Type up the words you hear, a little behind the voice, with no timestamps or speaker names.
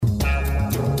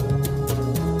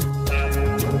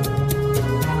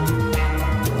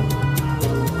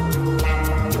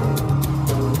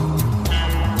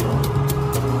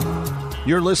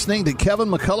You're listening to Kevin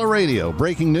McCullough Radio,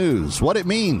 breaking news, what it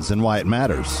means, and why it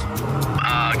matters. Kevin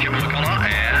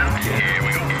McCullough, and here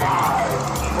we go.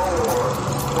 5, 4,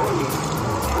 3,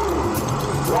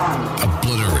 2, 1.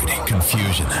 Obliterating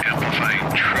confusion.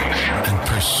 Amplifying truth. And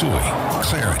pursuing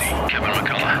clarity. Kevin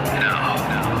McCullough, now.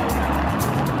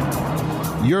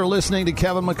 You're listening to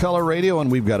Kevin McCullough Radio,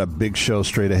 and we've got a big show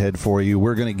straight ahead for you.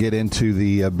 We're going to get into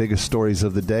the biggest stories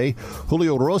of the day.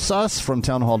 Julio Rosas from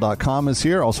townhall.com is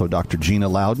here, also Dr. Gina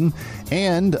Loudon,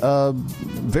 and a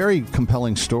very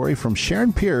compelling story from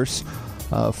Sharon Pierce,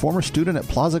 former student at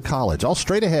Plaza College. All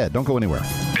straight ahead. Don't go anywhere.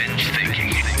 Binge thinking.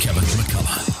 Kevin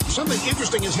McCullough. Something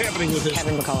interesting is happening with this.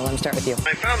 Kevin McCullough, let me start with you.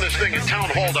 I found this thing at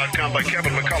townhall.com by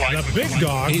Kevin McCullough. The big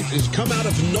dog has come out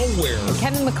of nowhere.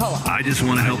 Kevin McCullough. I just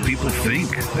want to help people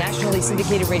think. Nationally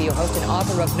syndicated radio host and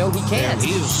author of No He Can't.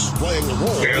 He's playing the role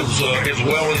as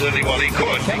well as anybody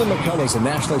could. Kevin McCullough is a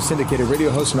nationally syndicated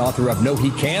radio host and author of No He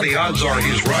Can't. The odds are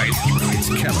he's right. It's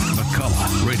Kevin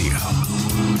McCullough Radio.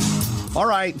 All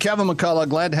right, Kevin McCullough,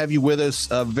 glad to have you with us.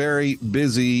 A very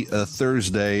busy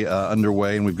Thursday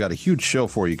underway, and we've got a huge show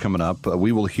for you coming up.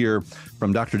 We will hear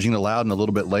from Dr. Gina Loudon a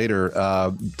little bit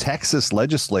later. Texas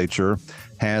legislature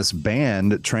has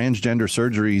banned transgender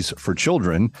surgeries for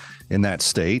children in that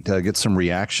state. Get some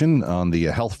reaction on the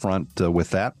health front with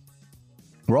that.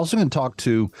 We're also going to talk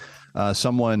to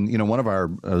someone, one of our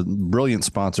brilliant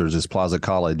sponsors is Plaza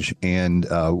College, and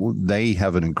they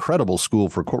have an incredible school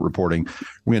for court reporting.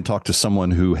 We're going to talk to someone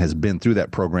who has been through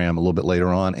that program a little bit later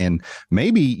on, and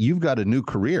maybe you've got a new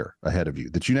career ahead of you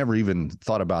that you never even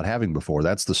thought about having before.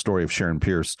 That's the story of Sharon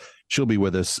Pierce. She'll be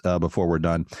with us before we're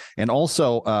done. And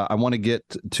also, I want to get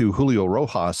to Julio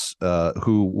Rosas,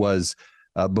 who was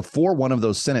before one of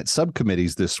those Senate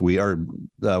subcommittees this week, or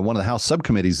one of the House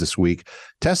subcommittees this week,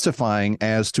 testifying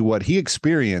as to what he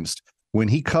experienced when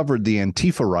he covered the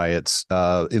Antifa riots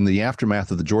in the aftermath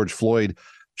of the George Floyd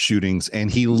shootings. And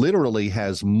he literally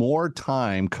has more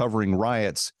time covering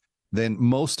riots than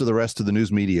most of the rest of the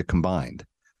news media combined.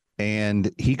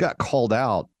 And he got called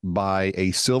out by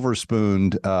a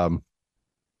silver-spooned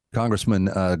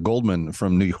Congressman Goldman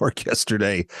from New York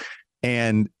yesterday.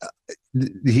 And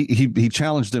he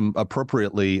challenged him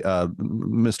appropriately.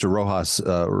 Mr.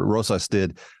 Rosas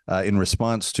did in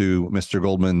response to Mr.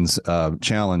 Goldman's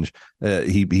challenge.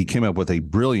 He came up with a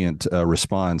brilliant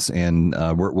response, and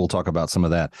we'll talk about some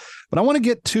of that. But I want to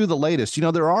get to the latest.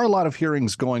 There are a lot of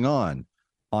hearings going on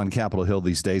Capitol Hill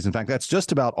these days. In fact, that's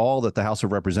just about all that the House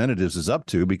of Representatives is up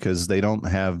to, because they don't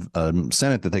have a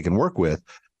Senate that they can work with.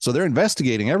 So they're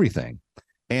investigating everything.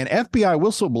 And FBI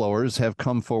whistleblowers have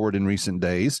come forward in recent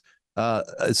days,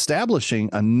 establishing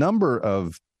a number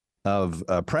of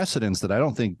precedents that I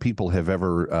don't think people have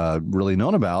ever really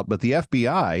known about. But the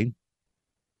FBI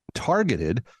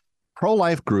targeted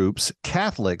pro-life groups,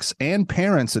 Catholics, and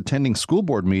parents attending school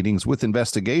board meetings with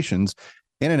investigations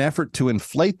in an effort to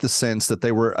inflate the sense that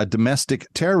they were a domestic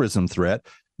terrorism threat.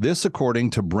 This,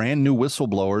 according to brand new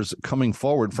whistleblowers coming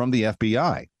forward from the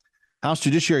FBI. House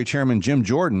Judiciary Chairman Jim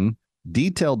Jordan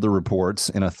detailed the reports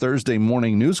in a Thursday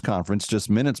morning news conference just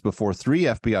minutes before 3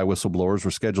 FBI whistleblowers were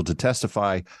scheduled to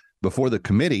testify before the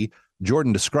committee.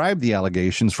 Jordan described the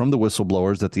allegations from the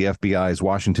whistleblowers that the FBI's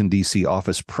Washington, D.C.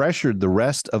 office pressured the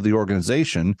rest of the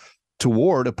organization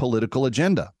toward a political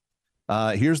agenda.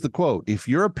 Here's the quote. "If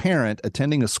you're a parent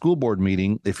attending a school board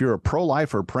meeting, if you're a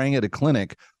pro-lifer praying at a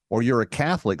clinic, or you're a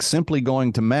Catholic simply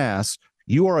going to mass,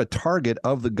 you are a target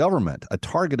of the government, a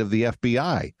target of the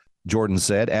FBI," Jordan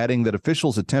said, adding that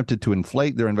officials attempted to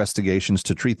inflate their investigations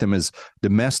to treat them as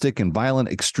domestic and violent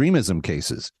extremism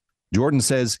cases. Jordan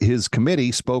says his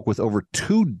committee spoke with over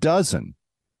 24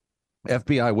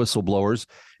 FBI whistleblowers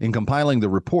in compiling the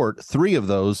report. 3 of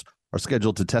those are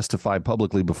scheduled to testify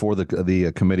publicly before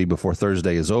the committee before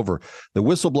Thursday is over. The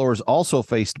whistleblowers also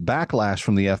faced backlash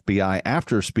from the FBI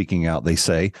after speaking out, they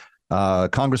say.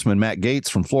 Congressman Matt Gaetz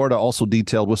from Florida also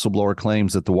detailed whistleblower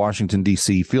claims that the Washington,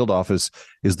 D.C. field office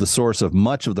is the source of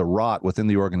much of the rot within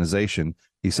the organization.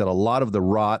 He said a lot of the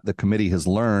rot the committee has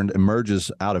learned emerges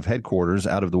out of headquarters,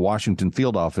 out of the Washington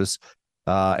field office,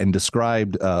 and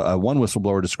described one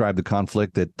whistleblower described the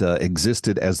conflict that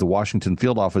existed as the Washington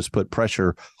field office put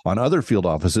pressure on other field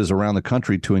offices around the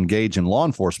country to engage in law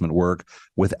enforcement work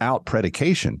without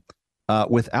predication.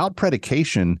 Without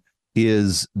predication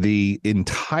is the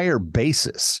entire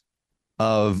basis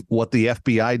of what the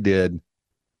FBI did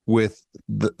with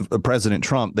President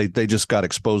Trump. They just got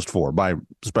exposed for by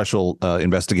Special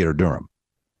Investigator Durham.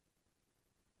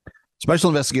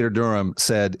 Special Investigator Durham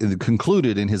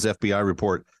concluded in his FBI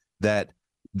report that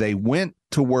they went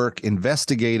to work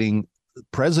investigating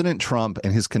President Trump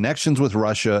and his connections with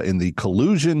Russia in the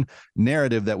collusion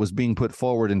narrative that was being put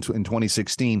forward in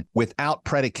 2016 without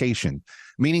predication,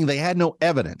 meaning they had no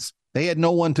evidence. They had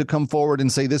no one to come forward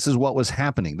and say this is what was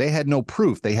happening. They had no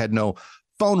proof. They had no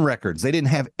phone records. They didn't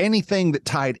have anything that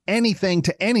tied anything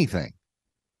to anything.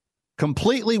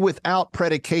 Completely without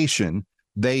predication,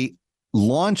 they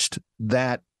launched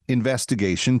that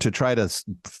investigation to try to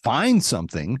find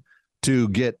something to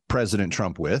get President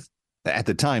Trump with, at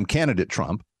the time, candidate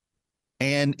Trump.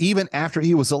 And even after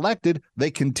he was elected,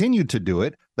 they continued to do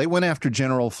it. They went after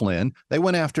General Flynn. They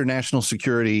went after National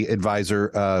Security Advisor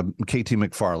KT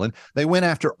McFarland. They went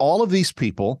after all of these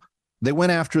people. They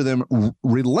went after them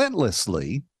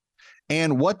relentlessly.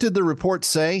 And what did the report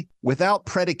say? Without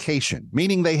predication,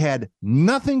 meaning they had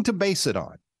nothing to base it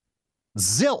on.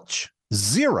 Zilch,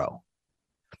 zero.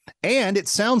 And it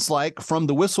sounds like from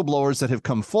the whistleblowers that have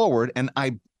come forward, and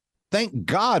I thank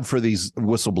God for these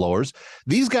whistleblowers.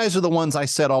 These guys are the ones I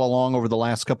said all along over the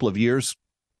last couple of years.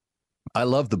 I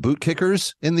love the boot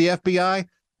kickers in the FBI,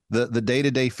 the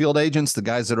day-to-day field agents, the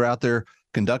guys that are out there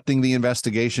conducting the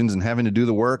investigations and having to do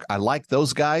the work. I like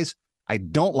those guys. I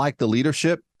don't like the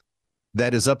leadership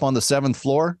that is up on the 7th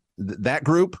floor. That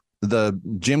group, the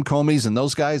Jim Comeys and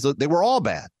those guys, they were all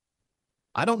bad.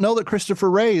 I don't know that Christopher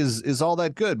Wray is all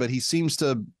that good, but he seems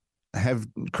to have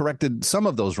corrected some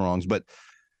of those wrongs. But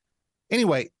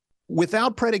anyway,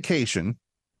 without predication,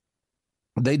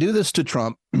 they do this to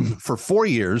Trump for 4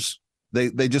 years.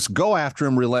 They just go after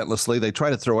him relentlessly. They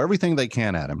try to throw everything they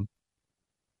can at him.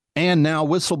 And now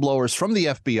whistleblowers from the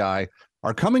FBI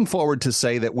are coming forward to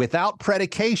say that without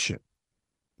predication,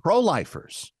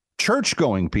 pro-lifers,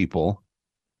 church-going people,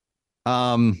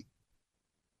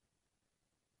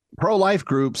 pro-life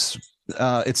groups,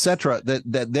 etc.,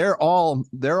 that they're all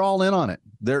in on it.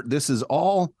 This is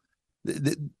all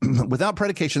without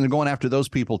predication. They're going after those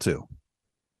people too.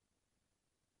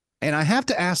 And I have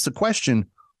to ask the question: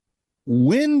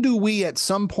 when do we, at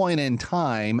some point in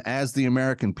time, as the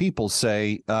American people,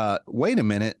 say, "Wait a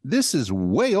minute, this is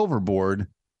way overboard.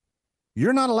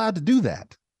 You're not allowed to do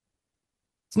that"?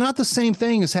 It's not the same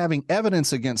thing as having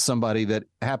evidence against somebody that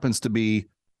happens to be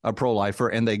a pro-lifer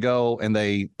and they go and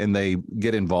they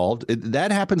get involved.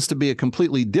 That happens to be a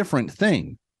completely different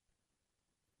thing.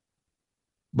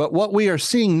 But what we are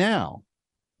seeing now,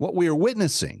 what we are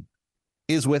witnessing,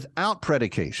 is without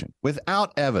predication,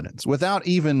 without evidence, without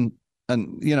even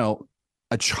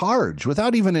a charge,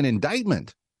 without even an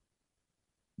indictment.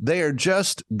 They are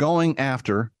just going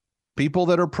after people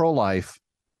that are pro-life,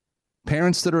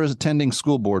 parents that are attending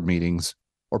school board meetings,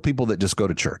 or people that just go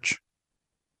to church.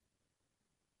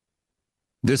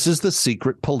 This is the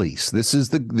secret police. This is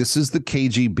the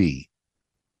KGB.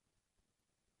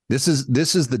 This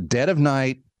is the dead of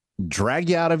night, drag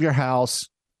you out of your house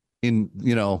in,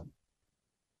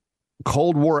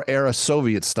 Cold War era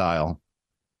Soviet style,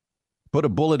 put a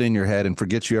bullet in your head and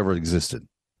forget you ever existed.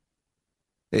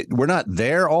 We're not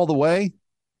there all the way,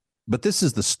 but this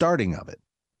is the starting of it.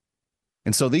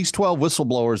 And so these 12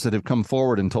 whistleblowers that have come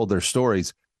forward and told their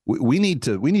stories, we need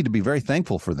to be very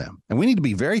thankful for them. And we need to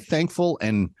be very thankful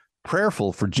and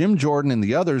prayerful for Jim Jordan and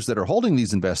the others that are holding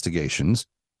these investigations,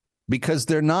 because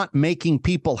they're not making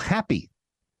people happy.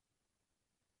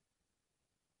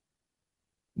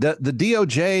 The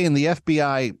DOJ and the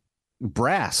FBI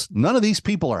brass, none of these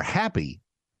people are happy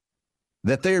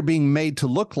that they are being made to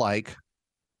look like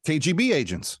KGB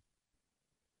agents.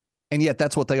 And yet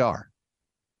that's what they are.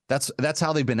 That's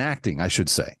how they've been acting, I should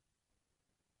say.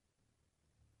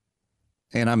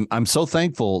 And I'm so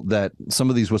thankful that some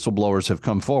of these whistleblowers have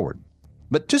come forward.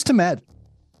 But just imagine,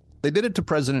 they did it to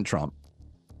President Trump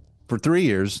for 3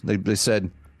 years. They said,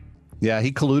 yeah,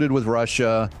 he colluded with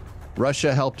Russia.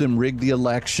 Russia helped him rig the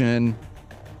election.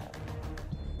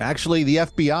 Actually, the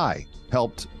FBI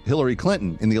helped Hillary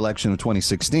Clinton in the election of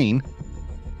 2016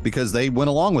 because they went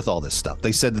along with all this stuff.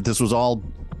 They said that this was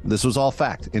all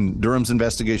fact, and Durham's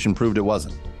investigation proved it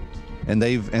wasn't. And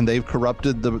they've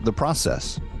corrupted the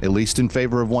process, at least in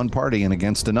favor of one party and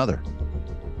against another.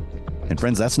 And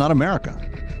friends, that's not America.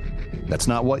 That's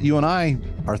not what you and I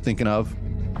are thinking of.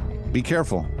 Be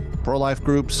careful. Pro-life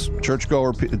groups,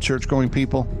 church-going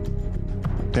people,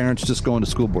 parents just going to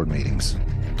school board meetings.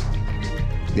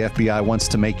 The FBI wants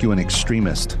to make you an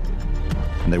extremist,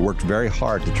 and they worked very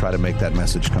hard to try to make that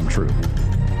message come true.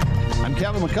 I'm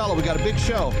Kevin McCullough. We got a big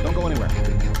show. Don't go anywhere.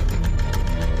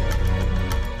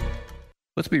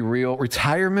 Let's be real.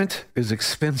 Retirement is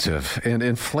expensive, and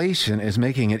inflation is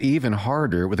making it even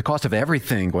harder with the cost of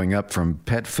everything going up from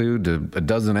pet food to a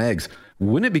dozen eggs.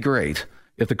 Wouldn't it be great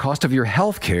if the cost of your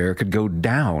health care could go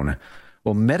down?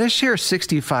 Well, Medishare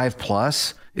 65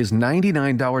 Plus is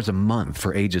 $99 a month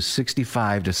for ages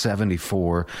 65 to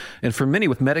 74. And for many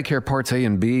with Medicare Parts A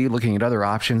and B, looking at other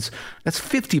options, that's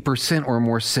 50% or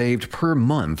more saved per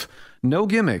month. No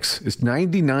gimmicks. It's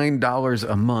 $99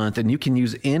 a month, and you can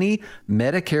use any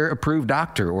Medicare-approved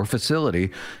doctor or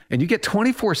facility, and you get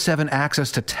 24/7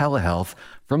 access to telehealth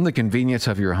from the convenience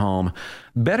of your home.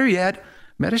 Better yet,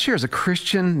 Medishare is a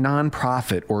Christian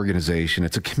nonprofit organization.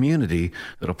 It's a community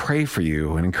that'll pray for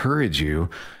you and encourage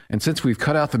you. And since we've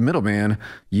cut out the middleman,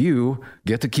 you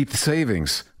get to keep the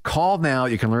savings. Call now.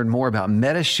 You can learn more about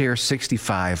Medishare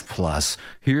 65 Plus.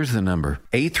 Here's the number: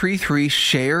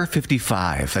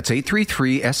 833-SHARE-55. That's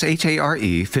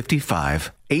 833-SHARE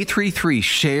 55.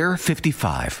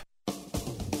 833-SHARE-55.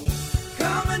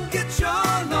 Come and get your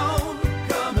loan.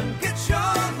 Come and get your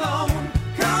loan.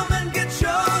 Come and get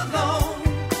your loan.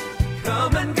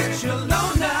 Come and get your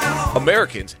loan now.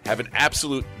 Americans have an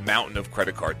absolute mountain of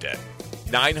credit card debt.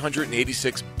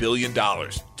 $986 billion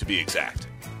to be exact.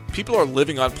 People are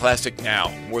living on plastic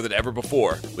now more than ever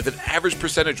before, with an average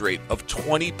percentage rate of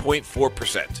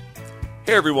 20.4%.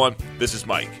 Hey everyone, this is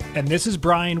Mike. And this is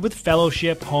Brian with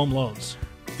Fellowship Home Loans.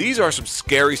 These are some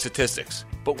scary statistics,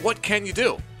 but what can you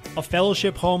do? A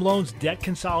Fellowship Home Loans debt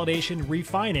consolidation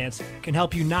refinance can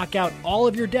help you knock out all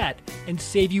of your debt and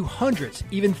save you hundreds,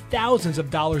 even thousands of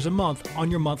dollars a month on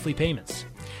your monthly payments.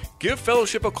 Give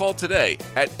Fellowship a call today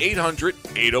at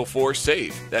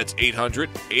 800-804-SAVE. That's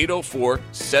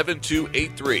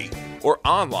 800-804-7283. Or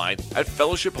online at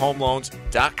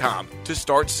fellowshiphomeloans.com to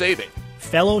start saving.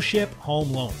 Fellowship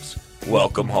Home Loans.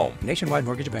 Welcome home. Nationwide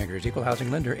Mortgage Bankers, Equal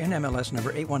Housing Lender, NMLS number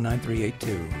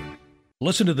 819382.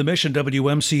 Listen to The Mission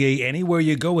WMCA anywhere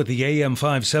you go with the AM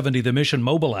 570 The Mission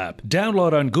mobile app.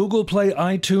 Download on Google Play,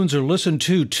 iTunes, or listen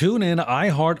to TuneIn,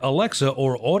 iHeart, Alexa,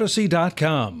 or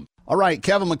Odyssey.com. All right,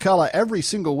 Kevin McCullough, every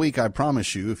single week, I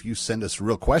promise you, if you send us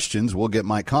real questions, we'll get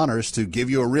Mike Connors to give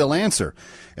you a real answer.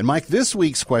 And Mike, this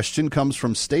week's question comes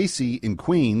from Stacy in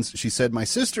Queens. She said, my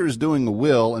sister is doing a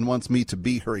will and wants me to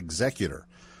be her executor.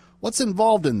 What's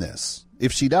involved in this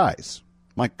if she dies?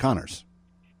 Mike Connors.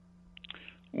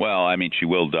 Well, I mean, she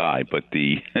will die, but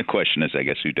the question is, I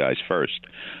guess, who dies first.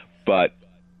 But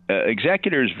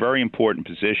executor is a very important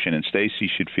position, and Stacy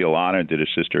should feel honored that her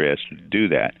sister asked her to do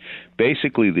that.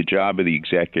 Basically, the job of the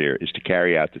executor is to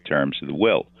carry out the terms of the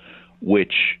will,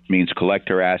 which means collect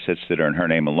her assets that are in her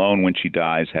name alone when she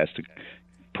dies, has to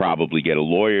probably get a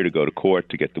lawyer to go to court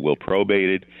to get the will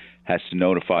probated, has to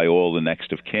notify all the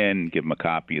next of kin, give them a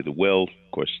copy of the will.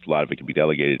 Of course, a lot of it can be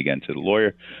delegated again to the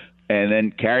lawyer, and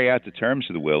then carry out the terms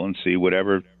of the will and see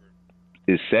whatever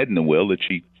is said in the will that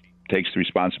she takes the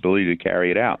responsibility to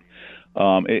carry it out.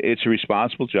 It's a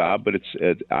responsible job, but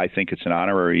I think it's an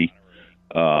honorary.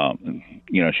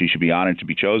 She should be honored to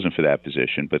be chosen for that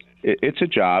position. But it's a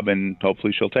job, and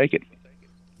hopefully she'll take it.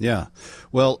 Yeah.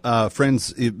 Well,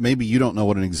 friends, maybe you don't know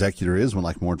what an executor is and would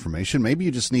like more information. Maybe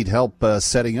you just need help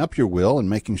setting up your will and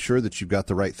making sure that you've got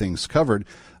the right things covered.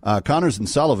 Connors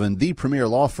 & Sullivan, the premier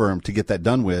law firm to get that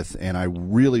done with, and I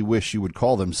really wish you would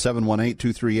call them,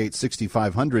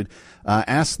 718-238-6500.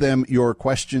 Ask them your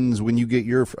questions when you get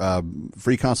your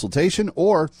free consultation,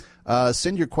 or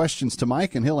send your questions to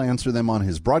Mike, and he'll answer them on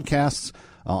his broadcasts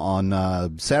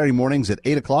on Saturday mornings at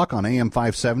 8 o'clock on AM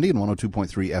 570 and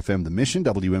 102.3 FM The Mission,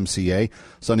 WMCA.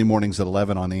 Sunday mornings at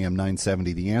 11 on AM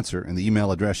 970 The Answer. And the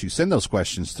email address you send those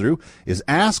questions through is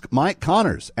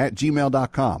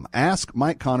askmikeconnors@gmail.com.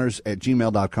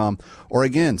 Askmikeconnors@gmail.com. Or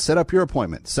again, set up your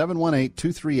appointment,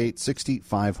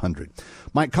 718-238-6500.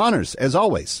 Mike Connors, as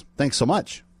always, thanks so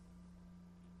much.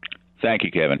 Thank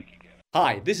you, Kevin.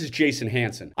 Hi, this is Jason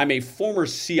Hansen. I'm a former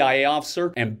CIA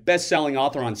officer and best-selling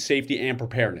author on safety and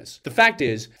preparedness. The fact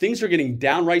is, things are getting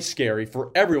downright scary for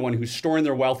everyone who's storing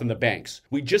their wealth in the banks.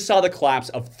 We just saw the collapse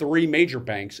of 3 major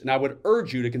banks, and I would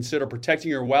urge you to consider protecting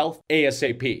your wealth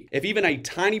ASAP. If even a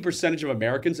tiny percentage of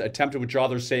Americans attempt to withdraw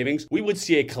their savings, we would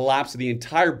see a collapse of the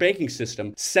entire banking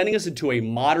system, sending us into a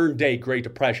modern-day Great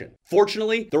Depression.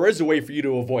 Fortunately, there is a way for you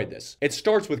to avoid this. It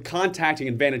starts with contacting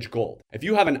Advantage Gold. If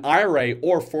you have an IRA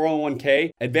or 401k,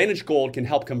 Advantage Gold can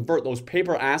help convert those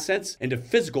paper assets into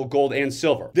physical gold and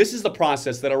silver. This is the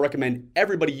process that I recommend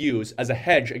everybody use as a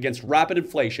hedge against rapid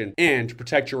inflation and to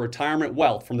protect your retirement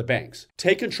wealth from the banks.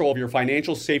 Take control of your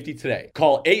financial safety today.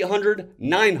 Call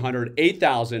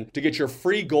 800-900-8000 to get your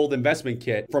free gold investment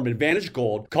kit from Advantage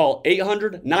Gold. Call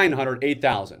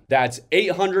 800-900-8000. That's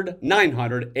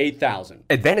 800-900-8000.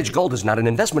 Advantage Gold is not an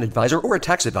investment advisor or a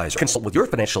tax advisor. Consult with your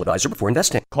financial advisor before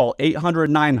investing. Call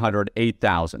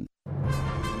 800-900-8000.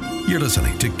 You're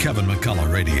listening to Kevin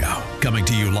McCullough Radio, coming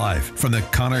to you live from the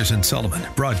Connors & Sullivan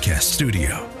Broadcast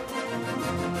Studio.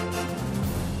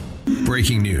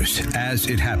 Breaking news as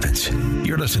it happens.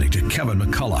 You're listening to Kevin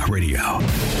McCullough Radio.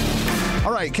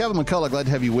 All right, Kevin McCullough, glad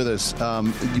to have you with us.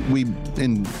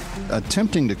 In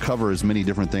attempting to cover as many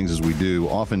different things as we do,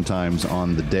 oftentimes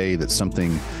on the day that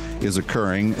something is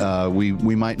occurring,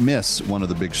 we might miss one of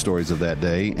the big stories of that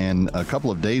day. And a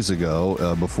couple of days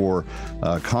ago, before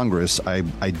Congress, I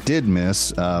did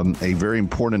miss a very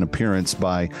important appearance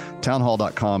by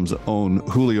townhall.com's own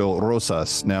Julio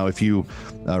Rosas. Now, if you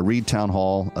read Town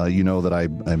Hall, you know that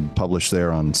I'm published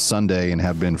there on Sunday and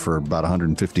have been for about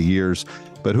 150 years.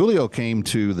 But Julio came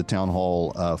to the Town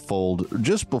Hall fold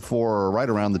just before, or right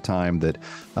around the time that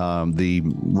the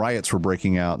riots were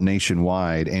breaking out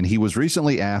nationwide. And he was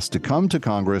recently asked to come to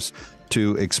Congress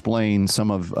to explain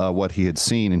some of what he had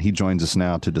seen. And he joins us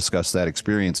now to discuss that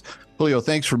experience. Julio,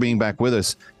 thanks for being back with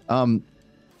us. And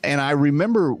I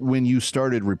remember when you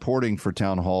started reporting for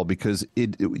Town Hall, because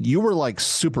you were like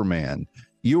Superman.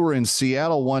 You were in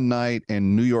Seattle one night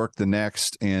and New York the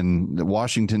next, and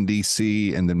Washington,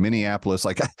 D.C., and then Minneapolis.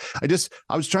 Like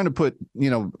I was trying to put,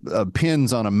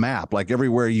 pins on a map, like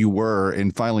everywhere you were,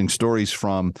 and filing stories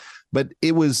from. But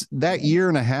it was that year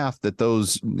and a half that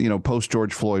those, post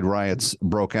George Floyd riots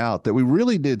broke out that we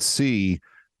really did see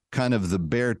kind of the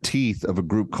bare teeth of a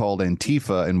group called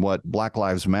Antifa and what Black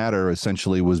Lives Matter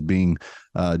essentially was being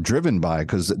driven by,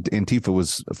 because Antifa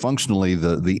was functionally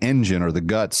the engine or the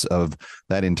guts of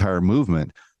that entire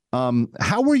movement.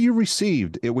 How were you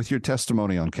received with your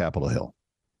testimony on Capitol Hill?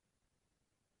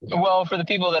 Well, for the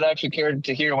people that actually cared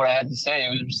to hear what I had to say, it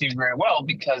was received very well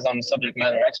because I'm a subject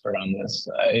matter expert on this.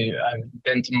 I've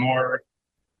been to more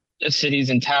cities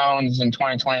and towns in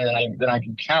 2020 than I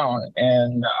can count.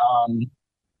 And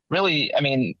really, I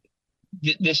mean,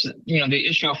 this, the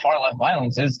issue of far left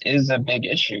violence is a big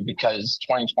issue because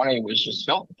 2020 was just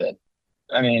filled with it.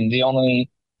 I mean, the only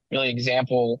really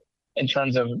example in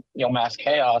terms of, mass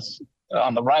chaos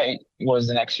on the right was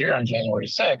the next year on January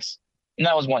 6th. And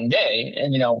that was one day.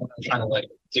 And, I'm trying to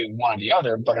do one or the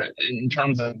other, but in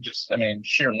terms of just,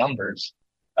 sheer numbers,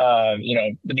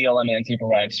 the BLM and Antifa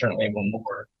riots certainly were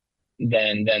more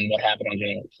than what happened on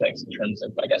January 6th in terms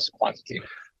of, I guess, quantity.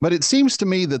 But it seems to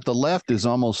me that the left is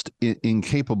almost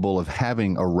incapable of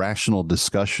having a rational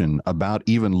discussion about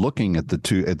even looking at the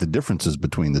differences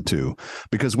between the two,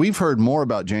 because we've heard more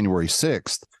about January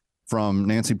 6th from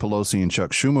Nancy Pelosi and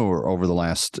Chuck Schumer over the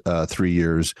last 3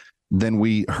 years than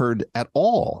we heard at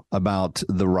all about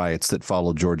the riots that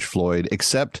followed George Floyd,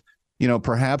 except,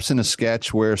 perhaps in a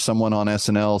sketch where someone on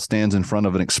SNL stands in front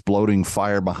of an exploding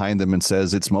fire behind them and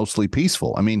says it's mostly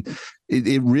peaceful. I mean,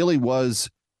 it really was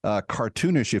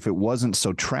cartoonish if it wasn't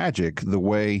so tragic, the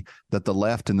way that the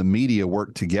left and the media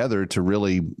worked together to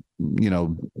really,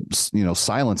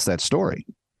 silence that story.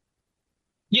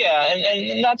 Yeah,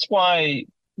 and that's why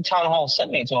Town Hall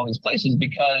sent me to all these places,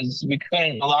 because we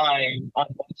couldn't rely on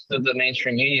most of the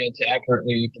mainstream media to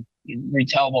accurately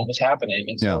retell what was happening.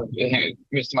 And so it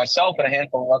was to myself and a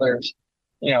handful of others,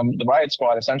 the riot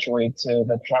squad essentially, to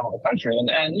travel the country.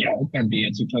 And we couldn't be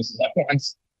in two places at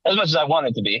once as much as I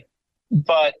wanted to be.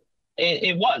 But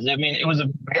it was. I mean, it was a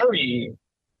very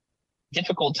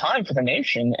difficult time for the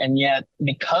nation. And yet,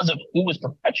 because of who was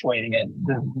perpetuating it,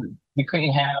 we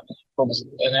couldn't have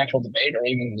an actual debate or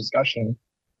even a discussion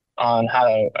on how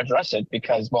to address it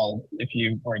because, well, if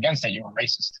you were against it, you were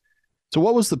racist. So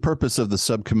what was the purpose of the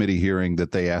subcommittee hearing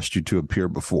that they asked you to appear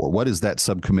before? What is that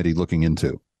subcommittee looking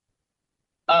into?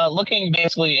 Looking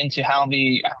basically into how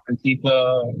the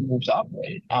Antifa groups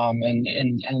operate.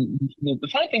 And the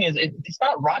funny thing is, it's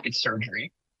not rocket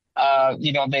surgery.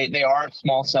 They are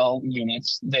small cell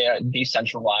units. They are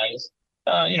decentralized,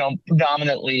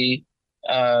 predominantly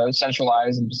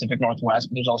centralized in the Pacific Northwest,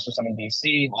 but there's also some in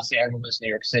DC, Los Angeles, New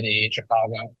York City,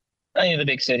 Chicago, any of the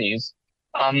big cities.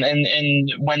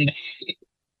 And when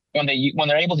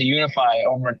they're able to unify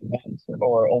over an event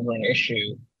or over an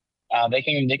issue, they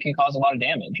can cause a lot of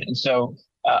damage. And so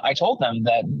I told them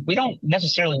that we don't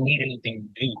necessarily need anything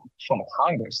new from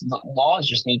Congress. The laws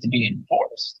just need to be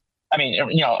enforced.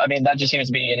 That just seems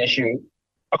to be an issue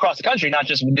across the country, not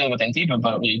just dealing with Antifa,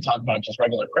 but we talk about just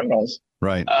regular criminals.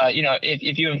 Right.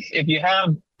 If you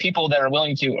have people that are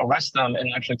willing to arrest them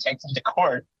and actually take them to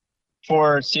court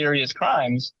for serious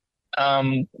crimes,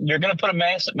 you're going to put a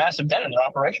massive dent in their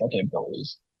operational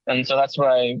capabilities. And so that's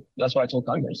what I told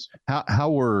Congress.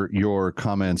 How were your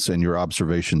comments and your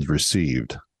observations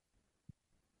received?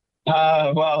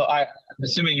 Well, I'm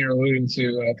assuming you're alluding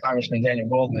to Congressman Daniel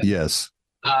Goldman. Yes.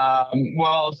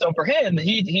 Well, so for him,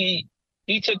 he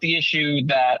took the issue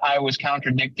that I was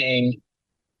contradicting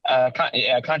the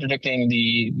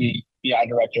FBI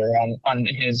director on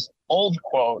his old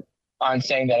quote on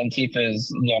saying that Antifa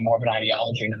is more of an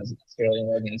ideology, not necessarily an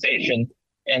organization.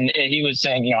 And he was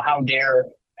saying, how dare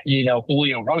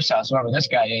Julio Rosas, whoever this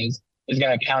guy is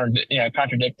going to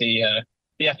contradict the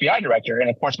FBI director. And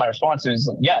of course, my response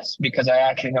is yes, because I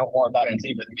actually know more about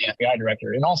Antifa than the FBI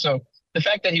director. And also the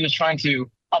fact that he was trying to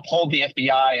uphold the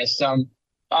FBI as some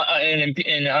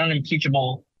an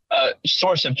unimpeachable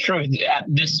source of truth at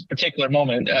this particular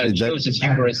moment shows his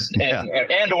hubris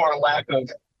and or lack of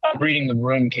reading the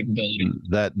room capability.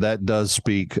 That does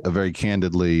speak very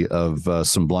candidly of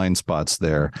some blind spots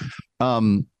there.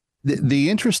 The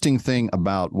interesting thing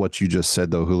about what you just said,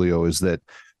 though, Julio, is that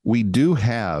we do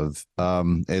have,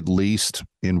 at least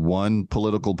in one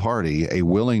political party, a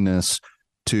willingness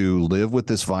to live with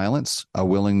this violence, a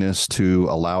willingness to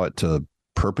allow it to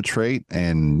perpetrate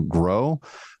and grow,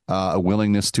 a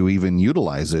willingness to even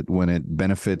utilize it when it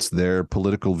benefits their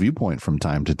political viewpoint from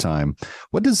time to time.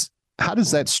 How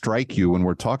does that strike you when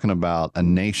we're talking about a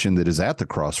nation that is at the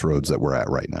crossroads that we're at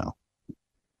right now?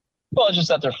 Well, it's just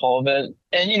that they're full of it.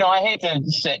 And, I hate to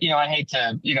say,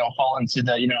 fall into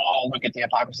the, look at the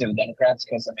hypocrisy of the Democrats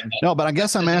because no, but I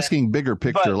guess I'm asking bigger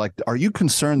picture. Are you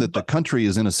concerned that the country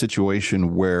is in a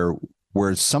situation where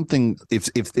something,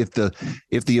 if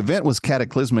the event was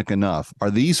cataclysmic enough,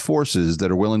 are these forces that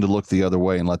are willing to look the other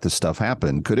way and let this stuff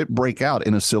happen? Could it break out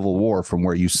in a civil war from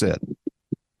where you sit?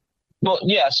 Well,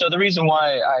 yeah. So the reason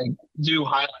why I do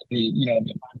highlight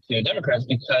the Democrats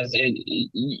because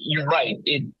you're right.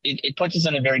 It puts us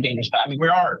in a very dangerous path. I mean, we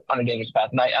are on a dangerous path,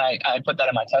 and I put that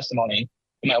in my testimony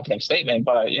in my opening statement.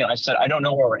 But I said I don't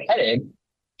know where we're headed.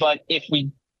 But if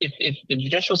the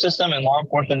judicial system and law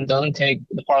enforcement doesn't take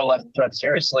the far left threat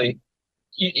seriously,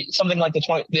 something like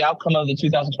the outcome of the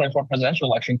 2024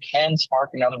 presidential election can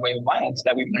spark another wave of violence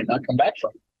that we might not come back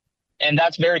from. And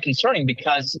that's very concerning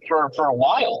because for a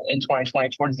while in 2020,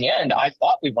 towards the end, I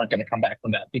thought we weren't going to come back from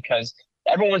that because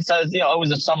everyone says, it was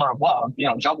a summer of love,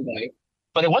 jokingly.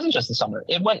 But it wasn't just the summer.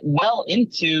 It went well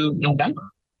into November.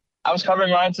 I was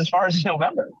covering riots as far as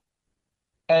November.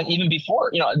 And even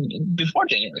before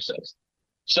January 6th.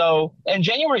 So, and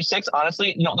January 6th,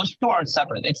 honestly, those two aren't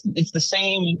separate. It's the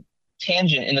same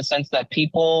tangent in the sense that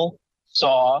people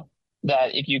saw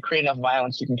that if you create enough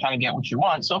violence, you can kind of get what you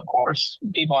want. So of course,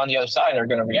 people on the other side are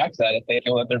going to react to that if they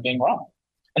feel that they're being wrong.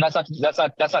 And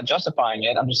that's not justifying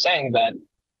it. I'm just saying that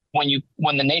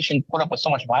when the nation put up with so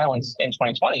much violence in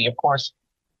 2020, of course,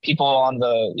 people on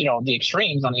the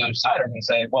extremes on the other side are going to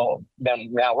say, well, then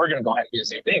now we're going to go ahead and do the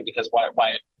same thing because why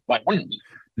wouldn't we?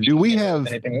 Do we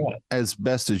have, as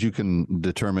best as you can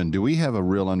determine, do we have a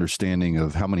real understanding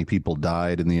of how many people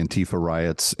died in the Antifa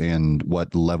riots and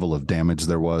what level of damage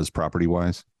there was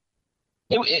property-wise?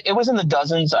 It was in the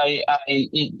dozens.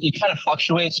 It kind of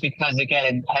fluctuates because, again,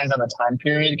 it depends on the time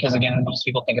period because, again, most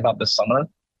people think about the summer.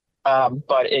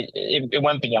 But it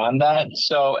went beyond that.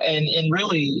 So, and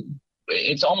really,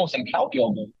 it's almost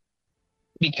incalculable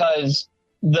because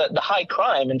the high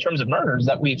crime in terms of murders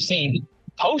that we've seen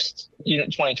post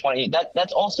 2020,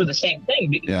 that's also the same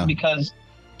thing because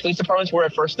police departments were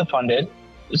at first defunded.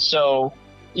 So,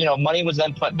 money was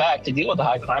then put back to deal with the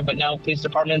high crime, but now police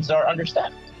departments are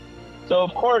understaffed. So,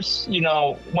 of course,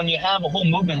 when you have a whole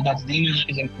movement that's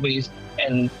demonizing police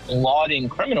and lauding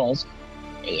criminals,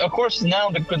 of course, now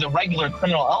the regular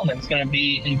criminal element is going to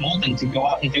be emboldened to go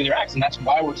out and do their acts. And that's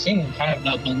why we're seeing kind of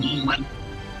the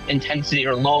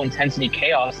low intensity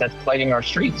chaos that's plaguing our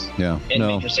streets in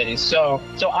major cities. So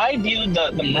I view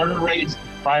the murder rates,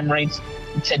 crime rates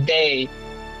today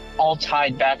all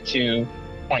tied back to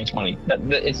 2020.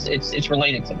 It's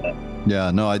related to that.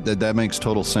 Yeah, no, that makes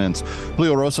total sense.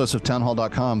 Julio Rosas of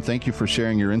townhall.com. Thank you for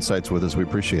sharing your insights with us. We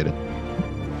appreciate it.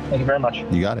 Thank you very much.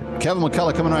 You got it. Kevin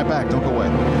McCullough coming right back. Don't go away.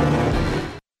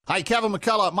 Hi, Kevin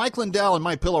McCullough. Mike Lindell and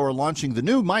MyPillow are launching the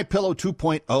new MyPillow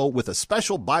 2.0 with a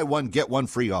special buy one, get one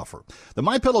free offer. The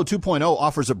MyPillow 2.0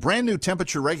 offers a brand new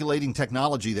temperature regulating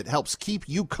technology that helps keep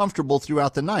you comfortable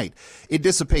throughout the night. It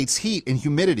dissipates heat and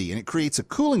humidity, and it creates a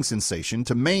cooling sensation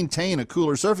to maintain a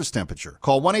cooler surface temperature.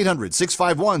 Call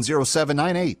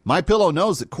 1-800-651-0798. MyPillow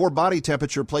knows that core body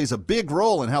temperature plays a big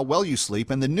role in how well you sleep,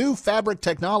 and the new fabric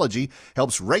technology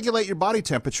helps regulate your body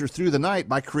temperature through the night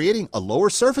by creating a lower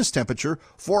surface temperature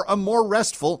for a more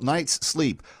restful night's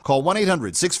sleep. Call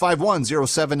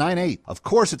 1-800-651-0798. Of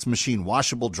course, it's machine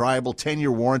washable, dryable,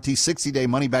 10-year warranty, 60-day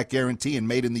money-back guarantee, and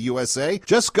made in the USA.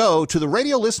 Just go to the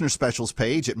radio listener specials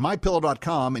page at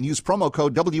mypillow.com and use promo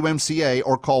code WMCA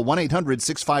or call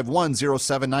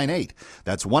 1-800-651-0798.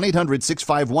 That's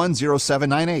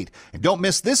 1-800-651-0798. And don't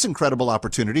miss this incredible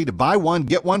opportunity to buy one,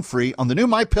 get one free on the new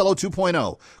MyPillow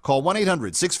 2.0. Call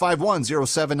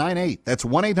 1-800-651-0798. That's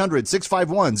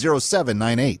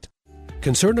 1-800-651-0798.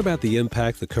 Concerned about the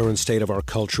impact the current state of our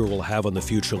culture will have on the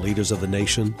future leaders of the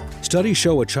nation? Studies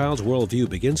show a child's worldview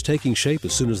begins taking shape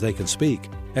as soon as they can speak.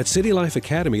 At City Life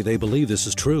Academy, they believe this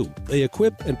is true. They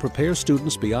equip and prepare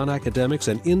students beyond academics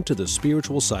and into the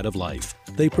spiritual side of life.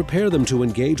 They prepare them to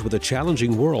engage with a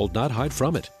challenging world, not hide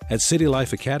from it. At City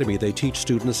Life Academy, they teach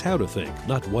students how to think,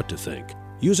 not what to think.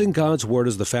 Using God's Word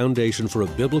as the foundation for a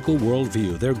biblical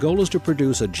worldview, their goal is to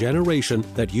produce a generation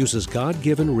that uses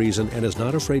God-given reason and is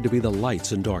not afraid to be the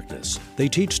lights in darkness. They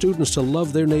teach students to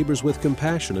love their neighbors with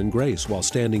compassion and grace while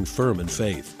standing firm in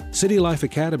faith. City Life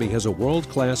Academy has a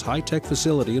world-class high-tech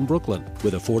facility in Brooklyn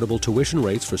with affordable tuition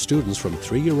rates for students from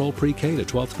 3-year-old pre-K to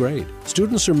 12th grade.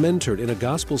 Students are mentored in a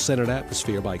gospel-centered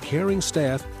atmosphere by caring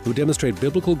staff who demonstrate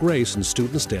biblical grace in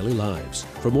students' daily lives.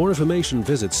 For more information,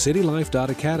 visit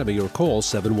citylife.academy or call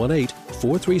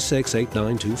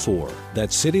 718-436-8924.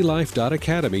 That's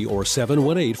citylife.academy or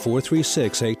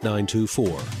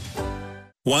 718-436-8924.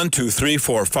 1, 2, 3,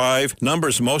 4, 5.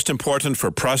 Numbers most important for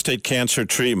prostate cancer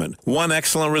treatment. 1,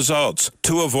 excellent results.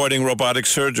 2, avoiding robotic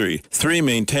surgery. 3,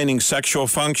 maintaining sexual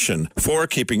function. 4,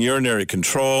 keeping urinary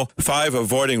control. 5,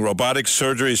 avoiding robotic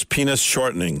surgery's penis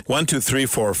shortening. 1, 2, 3,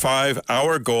 4, 5.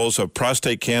 Our goals of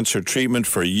prostate cancer treatment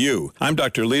for you. I'm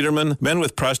Dr. Lederman. Men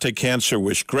with prostate cancer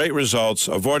wish great results,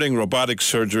 avoiding robotic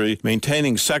surgery,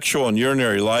 maintaining sexual and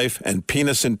urinary life, and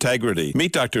penis integrity.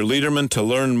 Meet Dr. Lederman to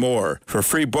learn more. For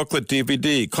free booklet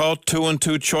DVD, call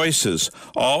 212 Choices.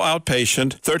 All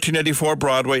outpatient, 1384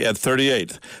 Broadway at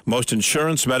 38th. Most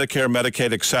insurance, Medicare,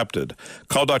 Medicaid accepted.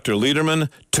 Call Dr. Lederman,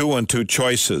 212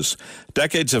 Choices.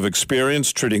 Decades of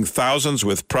experience treating thousands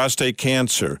with prostate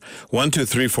cancer. 1, 2,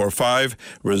 3, 4, 5.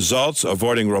 Results,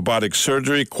 avoiding robotic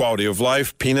surgery, quality of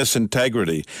life, penis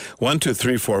integrity. 1, 2,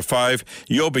 3, 4, 5.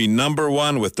 You'll be number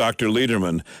one with Dr.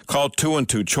 Lederman. Call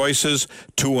 212 Choices,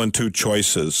 212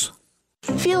 Choices.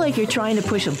 Feel like you're trying to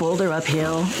push a boulder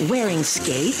uphill wearing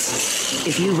skates?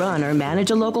 If you run or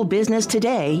manage a local business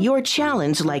today, you're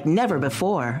challenged like never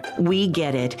before. We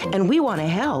get it, and we want to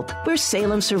help. We're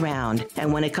Salem Surround,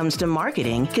 and when it comes to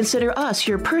marketing, consider us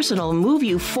your personal move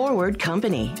you forward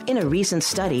company. In a recent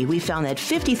study, we found that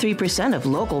 53% of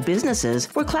local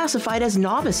businesses were classified as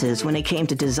novices when it came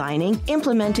to designing,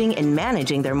 implementing, and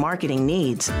managing their marketing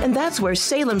needs. And that's where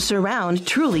Salem Surround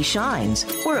truly shines.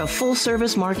 We're a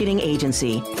full-service marketing agency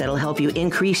that'll help you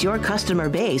increase your customer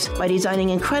base by designing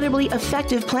incredibly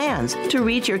effective plans to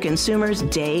reach your consumers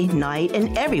day, night,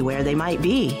 and everywhere they might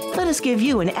be. Let us give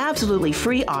you an absolutely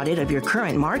free audit of your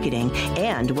current marketing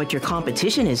and what your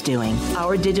competition is doing.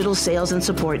 Our digital sales and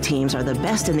support teams are the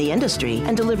best in the industry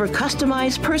and deliver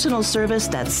customized personal service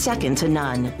that's second to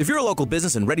none. If you're a local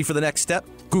business and ready for the next step,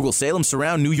 Google Salem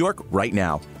Surround New York right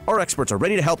now. Our experts are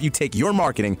ready to help you take your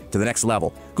marketing to the next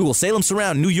level. Google Salem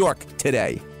Surround New York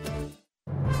today.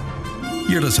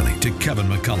 You're listening to Kevin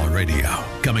McCullough Radio,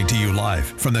 coming to you live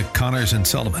from the Connors and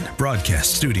Sullivan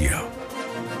Broadcast Studio.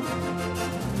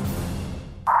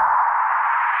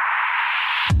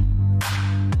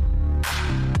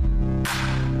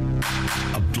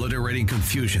 Obliterating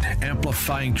confusion,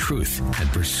 amplifying truth, and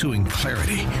pursuing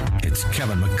clarity. It's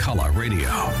Kevin McCullough Radio.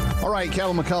 All right,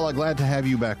 Kevin McCullough, glad to have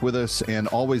you back with us, and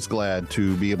always glad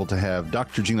to be able to have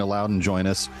Dr. Gina Loudon join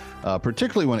us,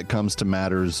 particularly when it comes to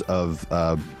matters of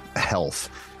health.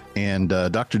 And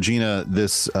Dr. Gina,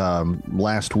 this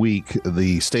last week,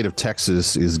 the state of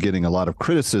Texas is getting a lot of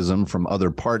criticism from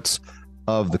other parts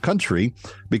of the country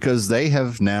because they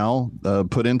have now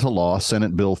put into law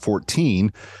Senate Bill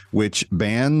 14, which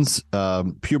bans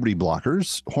puberty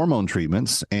blockers, hormone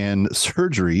treatments, and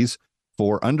surgeries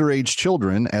for underage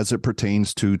children as it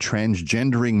pertains to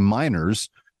transgendering minors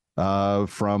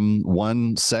from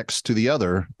one sex to the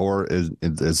other, or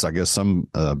as I guess some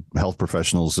health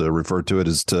professionals refer to it,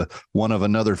 as to one of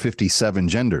another 57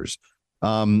 genders.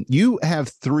 You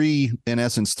have in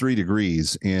essence, three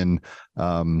degrees in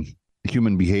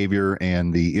human behavior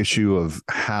and the issue of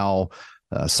how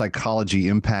psychology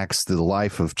impacts the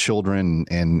life of children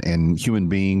and human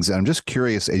beings. And I'm just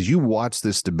curious, as you watch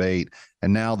this debate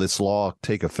and now this law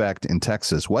take effect in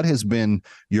Texas, what has been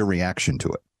your reaction to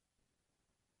it?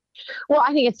 Well,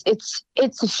 I think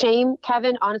it's a shame,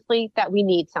 Kevin, honestly, that we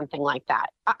need something like that.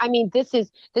 I mean, this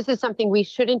is something we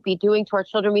shouldn't be doing to our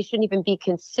children. We shouldn't even be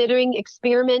considering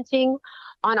experimenting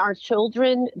on our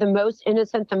children, the most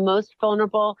innocent, the most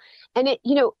vulnerable. And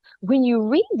when you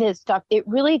read this stuff, it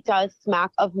really does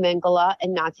smack of Mengele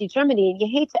and Nazi Germany. And you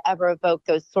hate to ever evoke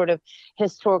those sort of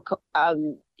historical,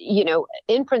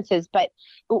 inferences. But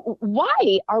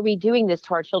why are we doing this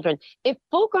to our children? If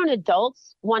full-grown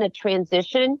adults want to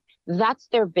transition, that's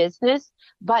their business.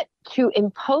 But to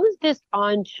impose this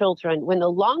on children when the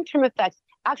long-term effects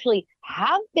actually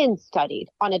have been studied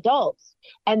on adults,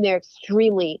 and they're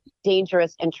extremely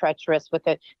dangerous and treacherous, with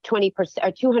a 20%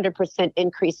 or 200%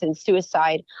 increase in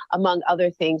suicide, among other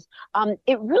things.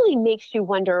 It really makes you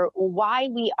wonder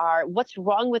what's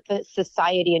wrong with the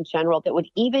society in general that would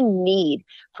even need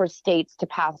for states to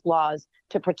pass laws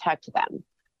to protect them.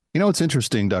 You know, it's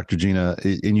interesting, Dr. Gina,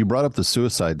 and you brought up the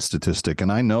suicide statistic,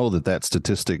 and I know that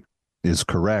statistic is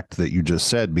correct that you just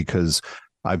said, because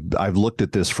I've looked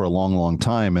at this for a long, long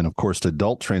time. And of course,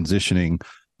 adult transitioning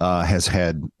has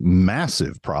had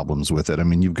massive problems with it. I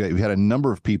mean, you've had a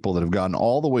number of people that have gone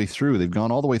all the way through. They've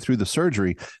gone all the way through the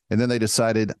surgery, and then they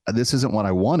decided this isn't what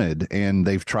I wanted, and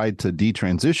they've tried to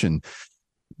detransition.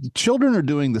 Children are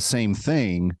doing the same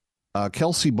thing.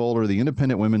 Kelsey Boulder, the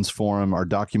Independent Women's Forum, are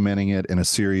documenting it in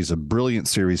a brilliant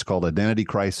series called Identity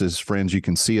Crisis. Friends, you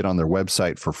can see it on their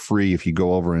website for free if you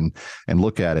go over and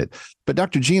look at it. But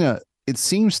Dr. Gina, it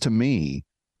seems to me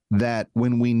that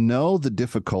when we know the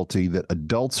difficulty that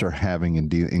adults are having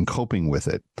in coping with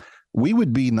it, we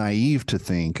would be naive to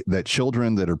think that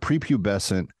children that are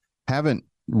prepubescent haven't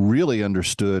really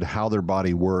understood how their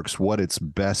body works, what it's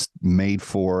best made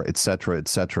for, et cetera, et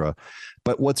cetera.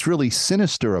 But what's really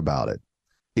sinister about it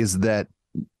is that,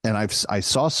 and I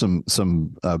saw some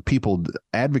people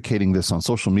advocating this on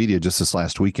social media just this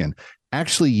last weekend,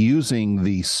 actually using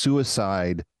the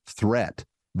suicide threat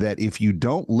that if you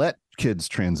don't let kids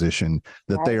transition,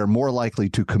 that they are more likely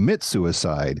to commit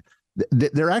suicide.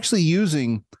 They're actually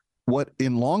using what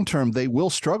in long term they will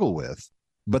struggle with,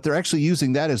 but they're actually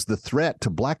using that as the threat to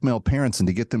blackmail parents and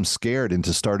to get them scared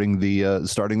into starting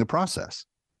the process.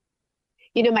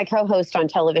 You know, my co-host on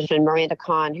television, Miranda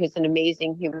Kahn, who's an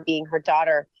amazing human being, her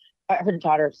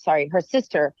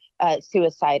sister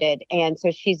suicided. And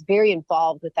so she's very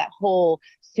involved with that whole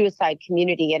suicide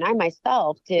community. And I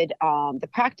myself did the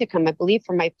practicum, I believe,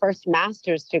 for my first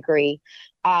master's degree.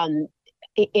 I'm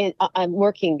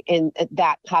working in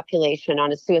that population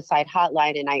on a suicide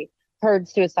hotline, and I heard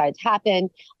suicides happen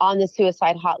on the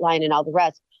suicide hotline and all the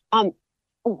rest.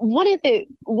 One of the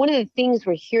things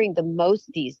we're hearing the most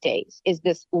these days is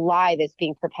this lie that's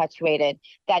being perpetuated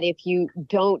that if you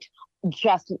don't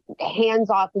just hands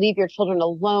off, leave your children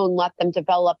alone, let them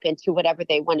develop into whatever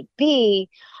they want to be,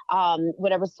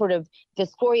 whatever sort of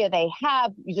dysphoria they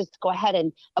have, you just go ahead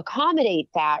and accommodate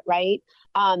that, right?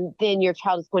 Then your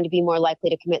child is going to be more likely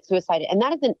to commit suicide. And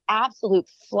that is an absolute,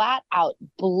 flat out,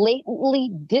 blatantly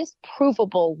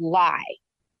disprovable lie.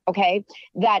 Okay,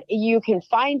 that you can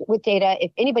find with data.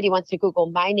 If anybody wants to Google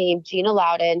my name, Gina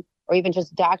Loudon, or even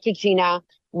just Dr. Gina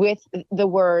with the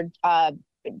word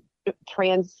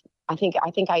trans, I think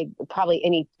I probably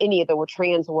any of the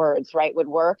trans words, right, would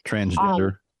work.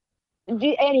 Transgender.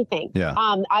 Anything. Yeah.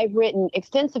 I've written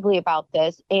extensively about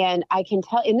this, and I can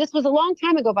tell, and this was a long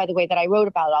time ago, by the way, that I wrote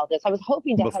about all this. I was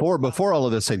hoping to before all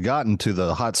of this had gotten to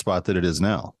the hot spot that it is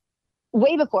now.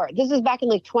 Way before. This is back in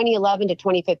like 2011 to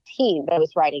 2015 that I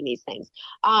was writing these things,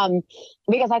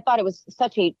 because I thought it was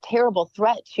such a terrible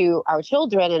threat to our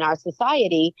children and our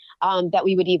society that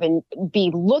we would even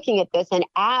be looking at this. And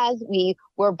as we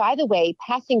were, by the way,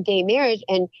 passing gay marriage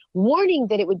and warning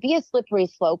that it would be a slippery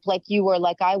slope, like you were,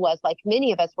 like I was, like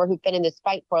many of us were who've been in this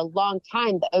fight for a long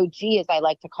time, the OG, as I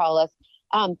like to call us,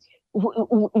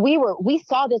 we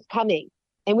saw this coming.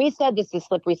 And we said this is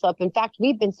slippery slope. In fact,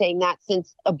 we've been saying that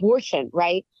since abortion,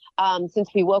 right? Since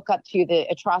we woke up to the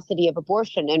atrocity of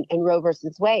abortion and Roe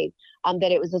versus Wade,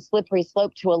 that it was a slippery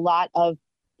slope to a lot of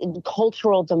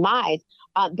cultural demise.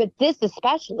 But this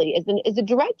especially is a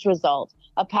direct result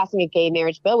of passing a gay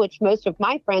marriage bill, which most of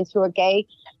my friends who are gay,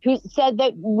 who said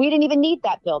that we didn't even need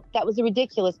that bill. That was a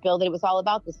ridiculous bill, that it was all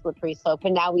about the slippery slope.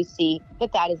 And now we see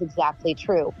that is exactly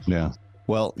true. Yeah.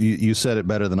 Well, you said it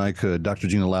better than I could. Dr.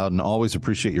 Gina Loudon, always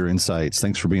appreciate your insights.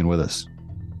 Thanks for being with us.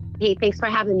 Hey, thanks for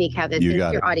having me, Kevin. You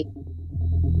got your it. audience.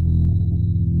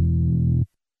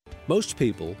 Most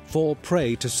people fall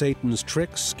prey to Satan's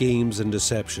tricks, schemes, and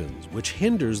deceptions, which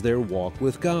hinders their walk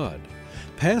with God.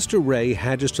 Pastor Ray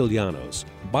Hagestilianos,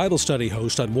 Bible study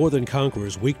host on More Than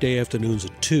Conquerors weekday afternoons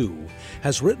at 2,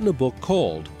 has written a book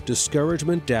called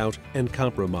Discouragement, Doubt, and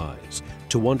Compromise,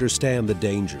 to understand the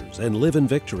dangers and live in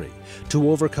victory, to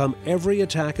overcome every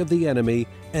attack of the enemy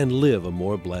and live a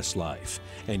more blessed life.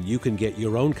 And you can get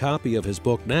your own copy of his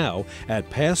book now at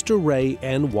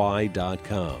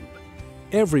PastorRayNY.com.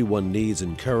 Everyone needs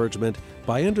encouragement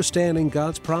by understanding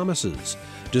God's promises.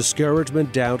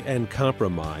 Discouragement, Doubt, and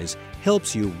Compromise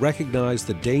helps you recognize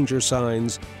the danger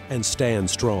signs and stand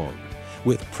strong,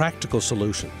 with practical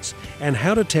solutions and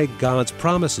how to take God's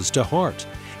promises to heart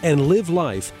and live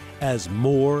life as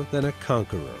more than a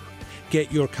conqueror.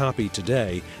 Get your copy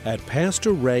today at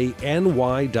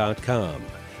PastorRayNY.com.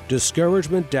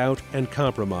 Discouragement, Doubt, and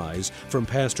Compromise from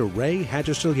Pastor Ray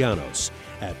Hadjistillanos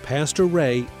at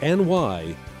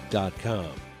PastorRayNY.com.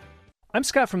 I'm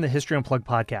Scott from the History Unplugged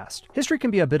podcast. History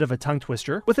can be a bit of a tongue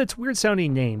twister with its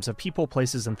weird-sounding names of people,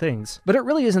 places, and things, but it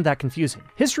really isn't that confusing.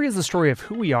 History is the story of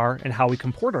who we are and how we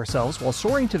comport ourselves while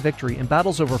soaring to victory in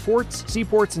battles over forts,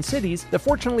 seaports, and cities that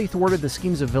fortunately thwarted the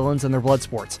schemes of villains and their blood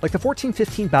sports, like the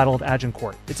 1415 Battle of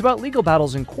Agincourt. It's about legal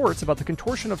battles in courts, about the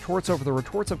contortion of torts over the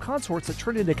retorts of consorts that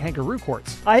turned into kangaroo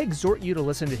courts. I exhort you to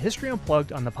listen to History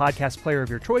Unplugged on the podcast player of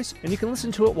your choice, and you can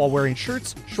listen to it while wearing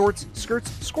shirts, shorts, skirts,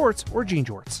 skirts, or jean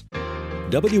jorts.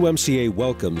 WMCA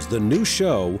welcomes the new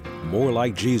show, More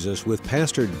Like Jesus, with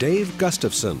Pastor Dave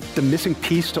Gustafson. The missing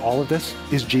piece to all of this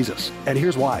is Jesus. And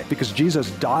here's why. Because Jesus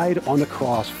died on the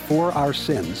cross for our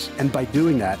sins. And by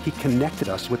doing that, he connected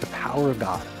us with the power of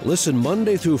God. Listen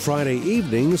Monday through Friday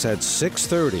evenings at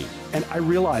 6:30. And I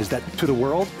realize that to the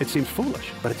world, it seems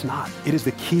foolish, but it's not. It is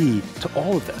the key to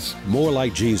all of this. More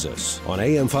Like Jesus on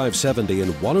AM 570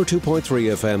 and 102.3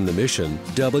 FM The Mission,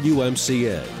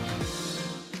 WMCA.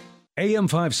 AM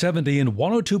 570 and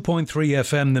 102.3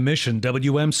 FM The Mission,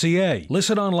 WMCA.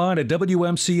 Listen online at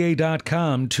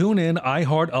WMCA.com. Tune in,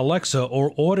 iHeart, Alexa,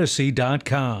 or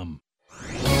Odyssey.com.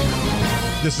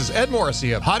 This is Ed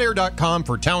Morrissey of HotAir.com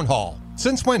for Town Hall.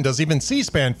 Since when does even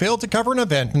C-SPAN fail to cover an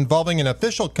event involving an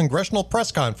official congressional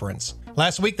press conference?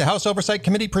 Last week, the House Oversight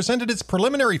Committee presented its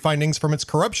preliminary findings from its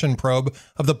corruption probe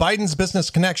of the Biden's business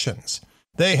connections.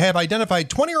 They have identified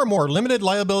 20 or more limited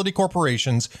liability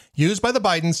corporations used by the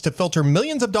Bidens to filter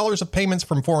millions of dollars of payments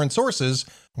from foreign sources,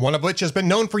 one of which has been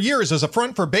known for years as a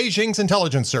front for Beijing's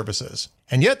intelligence services.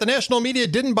 And yet the national media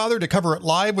didn't bother to cover it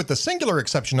live, with the singular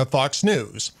exception of Fox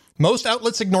News. Most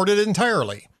outlets ignored it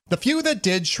entirely. The few that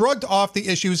did shrugged off the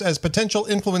issues as potential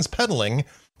influence peddling.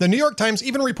 The New York Times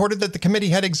even reported that the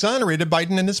committee had exonerated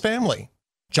Biden and his family.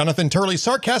 Jonathan Turley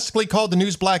sarcastically called the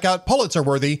news blackout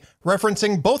Pulitzer-worthy,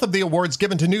 referencing both of the awards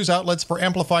given to news outlets for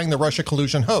amplifying the Russia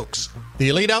collusion hoax. The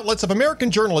elite outlets of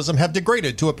American journalism have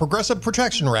degraded to a progressive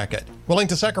protection racket, willing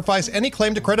to sacrifice any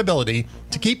claim to credibility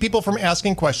to keep people from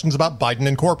asking questions about Biden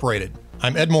Incorporated.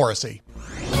 I'm Ed Morrissey.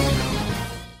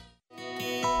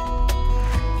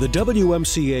 The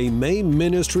WMCA Main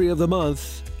Ministry of the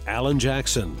Month, Alan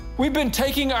Jackson. We've been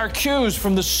taking our cues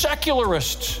from the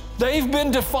secularists. They've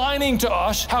been defining to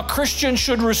us how Christians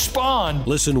should respond.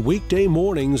 Listen weekday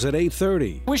mornings at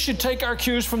 8:30. We should take our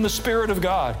cues from the Spirit of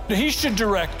God. He should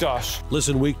direct us.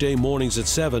 Listen weekday mornings at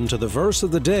 7 to the verse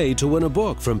of the day to win a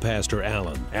book from Pastor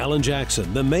Alan. Alan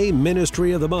Jackson, the Main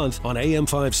Ministry of the Month on AM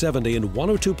 570 and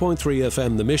 102.3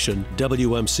 FM The Mission,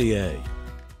 WMCA.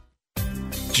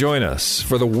 Join us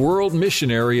for the World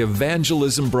Missionary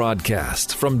Evangelism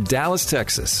broadcast from Dallas,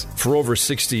 Texas. For over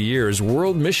 60 years,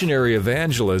 World Missionary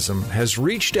Evangelism has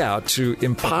reached out to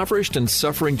impoverished and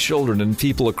suffering children and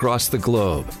people across the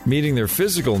globe, meeting their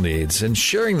physical needs and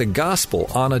sharing the gospel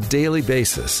on a daily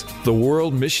basis. The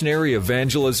World Missionary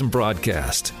Evangelism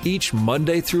broadcast, each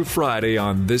Monday through Friday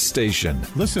on this station.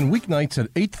 Listen weeknights at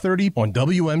 8:30 on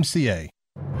WMCA.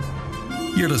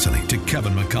 You're listening to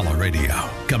Kevin McCullough Radio,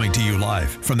 coming to you live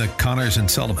from the Connors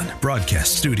and Sullivan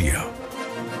Broadcast Studio.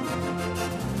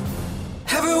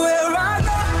 Everywhere I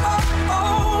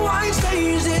go, I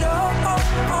stays it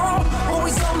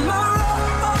always on my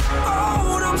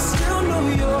road, I'm still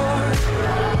New York.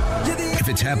 If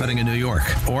it's happening in New York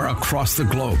or across the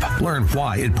globe, learn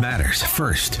why it matters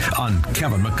first on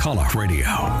Kevin McCullough Radio.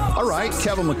 All right,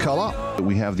 Kevin McCullough.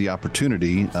 We have the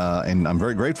opportunity, and I'm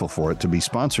very grateful for it, to be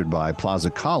sponsored by Plaza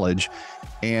College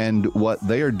and what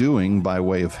they are doing by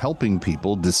way of helping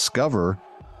people discover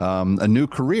a new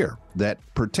career that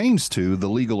pertains to the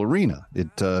legal arena.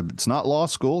 It's not law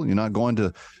school. You're not going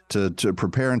to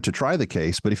prepare and to try the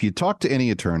case. But if you talk to any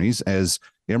attorneys, as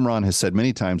Imran has said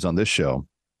many times on this show,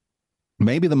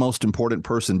 maybe the most important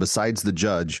person besides the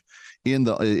judge in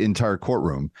the entire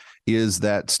courtroom is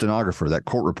that stenographer, that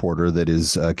court reporter that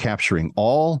is capturing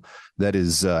all that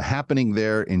is happening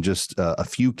there in just a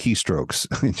few keystrokes,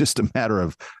 in just a matter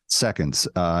of seconds.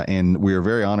 And we are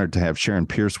very honored to have Sharon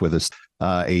Pierce with us,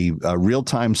 a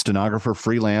real-time stenographer,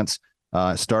 freelance,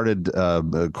 started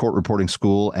court reporting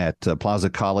school at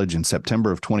Plaza College in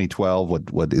September of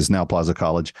 2012, what is now Plaza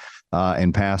College,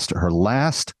 and passed her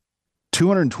last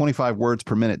 225 words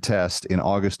per minute test in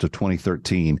August of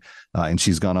 2013. And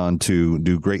she's gone on to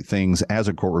do great things as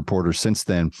a court reporter since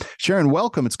then. Sharon,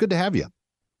 welcome. It's good to have you.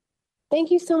 Thank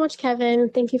you so much,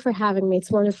 Kevin. Thank you for having me. It's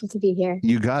wonderful to be here.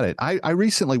 You got it. I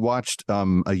recently watched a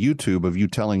YouTube of you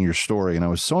telling your story, and I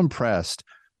was so impressed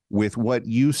with what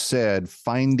you said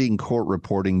finding court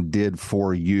reporting did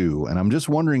for you. And I'm just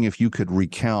wondering if you could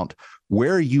recount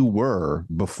where you were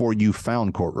before you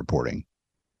found court reporting.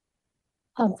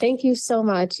 Thank you so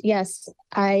much. Yes,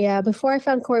 before I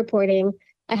found court reporting,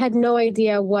 I had no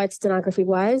idea what stenography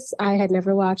was. I had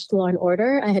never watched Law and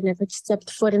Order. I had never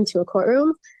stepped foot into a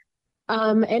courtroom.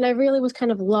 And I really was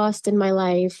kind of lost in my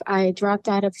life. I dropped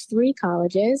out of 3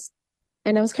 colleges,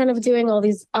 and I was kind of doing all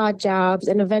these odd jobs.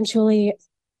 And eventually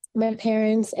my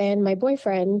parents and my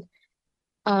boyfriend,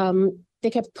 they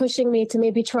kept pushing me to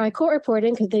maybe try court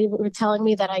reporting because they were telling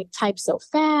me that I type so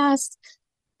fast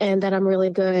and that I'm really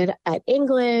good at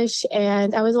English.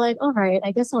 And I was like, all right,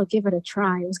 I guess I'll give it a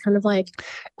try. It was kind of like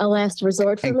a last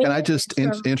resort for me. Can I just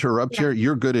interrupt here?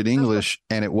 You're good at English,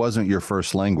 and it wasn't your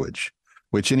first language,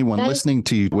 which anyone listening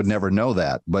to you would never know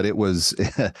that, but it was,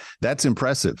 that's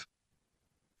impressive.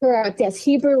 Correct. Yes.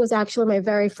 Hebrew was actually my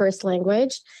very first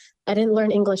language. I didn't learn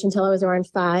English until I was around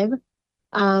 5.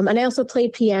 And I also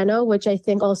played piano, which I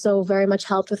think also very much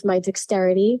helped with my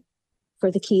dexterity for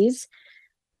the keys.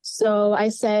 So I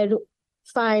said,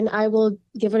 fine, I will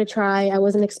give it a try. I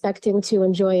wasn't expecting to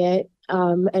enjoy it.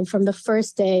 And from the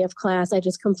first day of class, I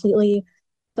just completely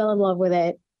fell in love with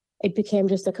it. It became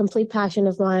just a complete passion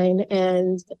of mine.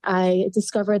 And I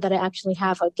discovered that I actually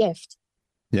have a gift.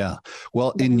 Yeah.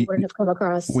 Well, wouldn't have come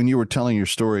across. When you were telling your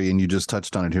story, and you just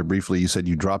touched on it here briefly, you said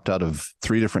you dropped out of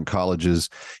 3 different colleges.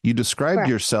 You described Correct.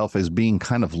 yourself as being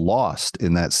kind of lost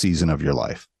in that season of your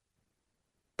life.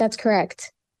 That's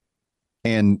correct.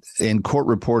 And court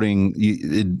reporting,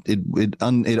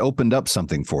 it opened up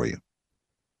something for you.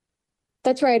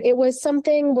 That's right. It was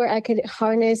something where I could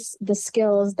harness the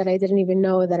skills that I didn't even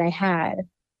know that I had.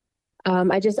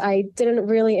 I didn't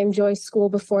really enjoy school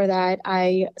before that.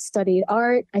 I studied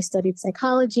art, I studied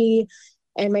psychology,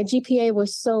 and my GPA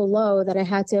was so low that I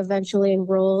had to eventually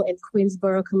enroll in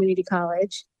Queensborough Community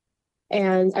College.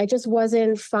 And I just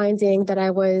wasn't finding that I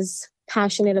was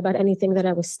passionate about anything that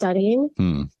I was studying.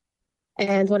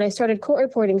 And when I started court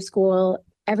reporting school,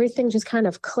 everything just kind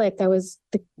of clicked.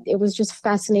 It was just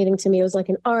fascinating to me. It was like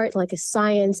an art, like a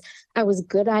science. I was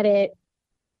good at it.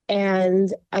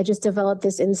 And I just developed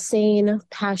this insane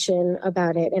passion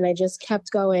about it. And I just kept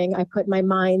going. I put my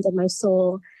mind and my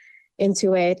soul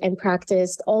into it and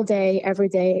practiced all day, every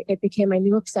day. It became my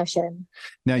new obsession.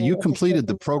 Now, you completed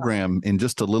the program in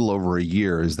just a little over a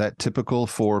year. Is that typical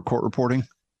for court reporting?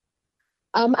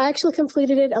 I actually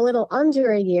completed it a little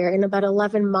under a year, in about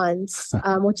 11 months,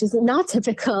 which is not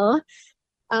typical.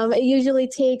 It usually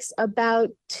takes about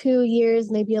 2 years,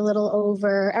 maybe a little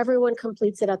over. Everyone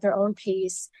completes it at their own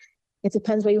pace. It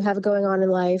depends what you have going on in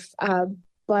life.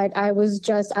 But I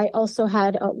also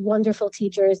had wonderful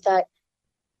teachers that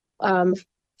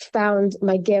found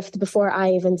my gift before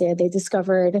I even did. They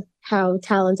discovered how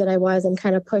talented I was and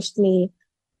kind of pushed me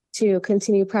to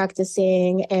continue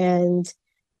practicing. And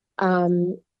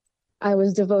I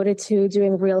was devoted to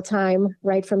doing real time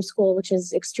right from school, which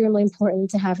is extremely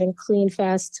important to having clean,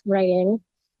 fast writing.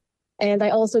 And I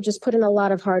also just put in a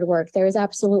lot of hard work. There is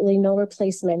absolutely no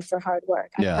replacement for hard work.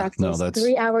 I practiced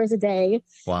 3 hours a day,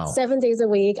 7 days a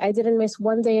week. I didn't miss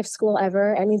one day of school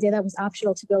ever. Any day that was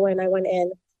optional to go in, I went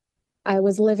in. I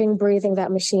was living, breathing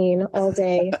that machine all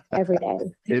day, every day.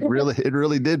 It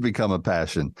really did become a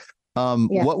passion.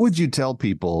 Yes. What would you tell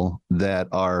people that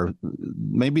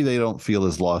maybe they don't feel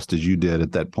as lost as you did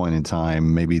at that point in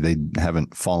time? Maybe they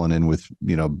haven't fallen in with,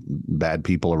 bad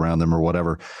people around them or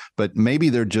whatever, but maybe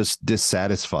they're just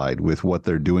dissatisfied with what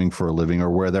they're doing for a living or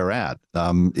where they're at.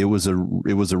 It was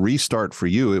a restart for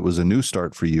you. It was a new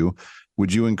start for you.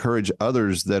 Would you encourage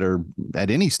others that are at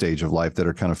any stage of life that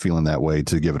are kind of feeling that way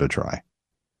to give it a try?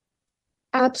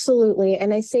 Absolutely.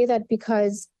 And I say that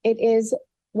because it is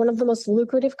one of the most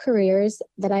lucrative careers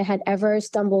that I had ever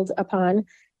stumbled upon,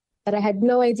 that I had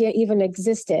no idea even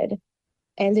existed.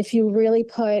 And if you really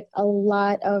put a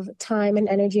lot of time and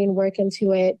energy and work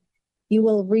into it, you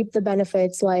will reap the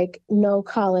benefits like no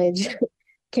college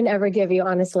can ever give you,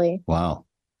 honestly. Wow.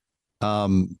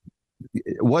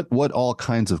 What all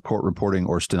kinds of court reporting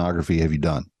or stenography have you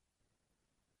done?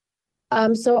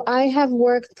 So I have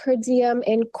worked per diem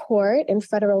in court, in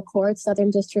federal court, Southern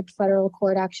District Federal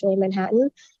Court, actually in Manhattan.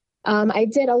 I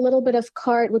did a little bit of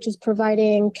CART, which is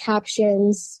providing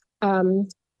captions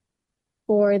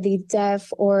for the deaf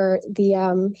or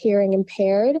the hearing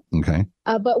impaired. Okay.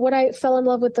 But what I fell in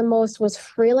love with the most was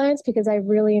freelance, because I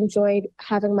really enjoyed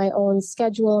having my own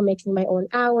schedule, making my own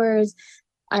hours.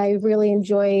 I really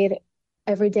enjoyed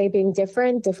every day being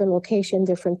different location,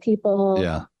 different people.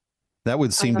 Yeah. That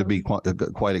would seem to be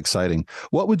quite exciting.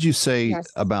 What would you say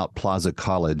about Plaza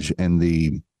College and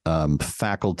the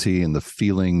faculty and the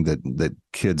feeling that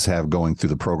kids have going through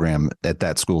the program at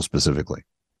that school specifically?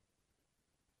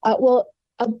 Well,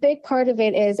 A big part of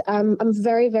it is I'm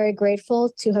very, very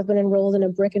grateful to have been enrolled in a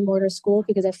brick and mortar school,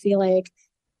 because I feel like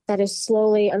that is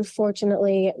slowly,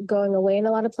 unfortunately, going away in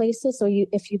a lot of places. So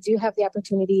if you do have the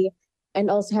opportunity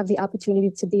and also have the opportunity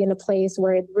to be in a place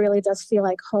where it really does feel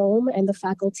like home and the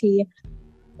faculty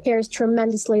cares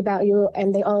tremendously about you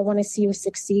and they all want to see you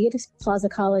succeed, Plaza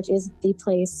College is the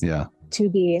place to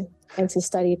be and to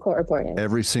study court reporting.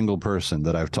 Every single person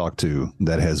that I've talked to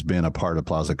that has been a part of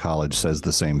Plaza College says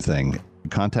the same thing.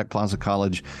 Contact Plaza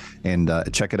College and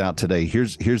check it out today.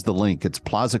 Here's the link. It's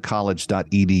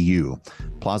plazacollege.edu,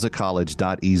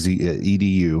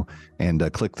 plazacollege.edu,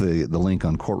 and click the link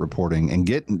on court reporting and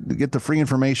get the free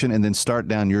information and then start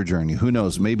down your journey. Who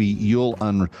knows? Maybe you'll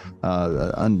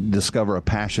undiscover a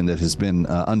passion that has been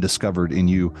undiscovered in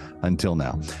you until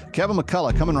now. Kevin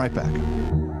McCullough coming right back.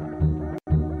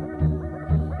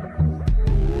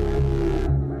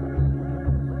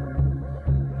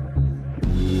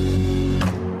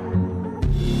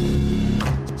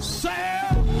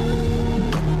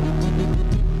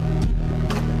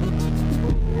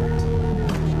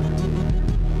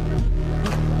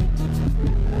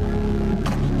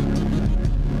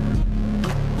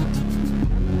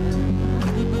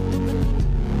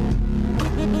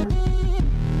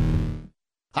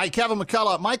 Hi, Kevin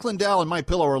McCullough. Mike Lindell and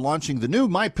MyPillow are launching the new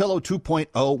MyPillow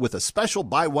 2.0 with a special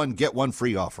buy one, get one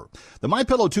free offer. The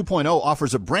MyPillow 2.0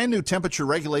 offers a brand new temperature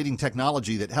regulating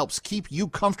technology that helps keep you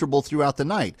comfortable throughout the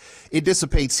night. It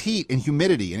dissipates heat and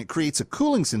humidity, and it creates a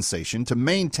cooling sensation to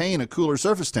maintain a cooler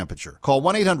surface temperature. Call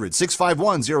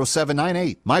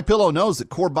 1-800-651-0798. MyPillow knows that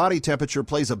core body temperature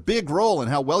plays a big role in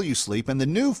how well you sleep, and the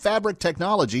new fabric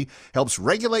technology helps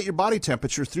regulate your body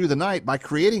temperature through the night by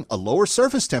creating a lower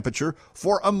surface temperature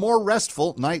for a more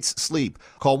restful night's sleep.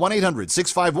 Call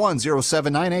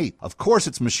 1-800-651-0798. Of course,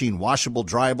 it's machine washable,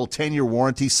 dryable, 10-year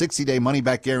warranty, 60-day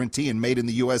money-back guarantee, and made in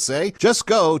the USA. Just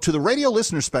go to the radio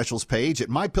listener specials page at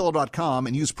mypillow.com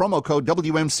and use promo code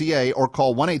WMCA or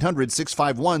call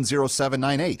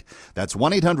 1-800-651-0798. That's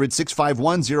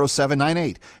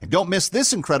 1-800-651-0798. And don't miss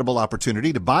this incredible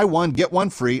opportunity to buy one, get one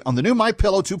free on the new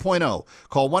MyPillow 2.0.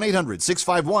 Call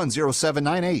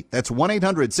 1-800-651-0798. That's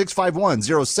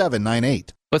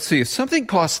 1-800-651-0798. Let's see, if something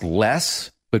costs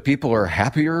less, but people are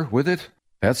happier with it,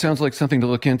 that sounds like something to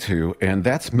look into, and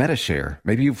that's MediShare.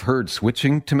 Maybe you've heard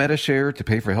switching to MediShare to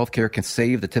pay for healthcare can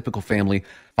save the typical family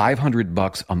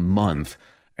 $500 a month,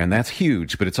 and that's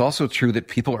huge, but it's also true that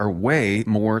people are way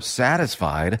more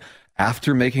satisfied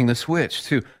after making the switch,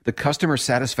 too. The customer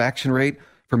satisfaction rate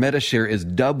for MediShare is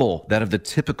double that of the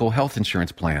typical health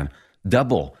insurance plan.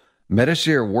 Double.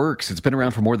 MediShare works. It's been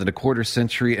around for more than a quarter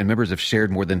century, and members have shared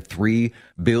more than $3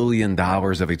 billion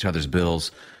of each other's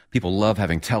bills. People love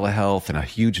having telehealth and a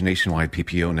huge nationwide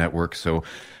PPO network. So,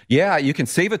 yeah, you can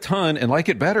save a ton and like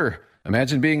it better.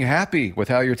 Imagine being happy with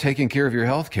how you're taking care of your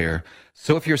health care.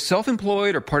 So if you're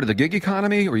self-employed or part of the gig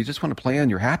economy, or you just want a plan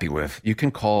you're happy with, you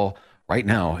can call right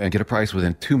now and get a price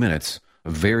within 2 minutes. A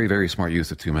very, very smart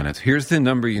use of 2 minutes. Here's the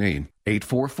number you need.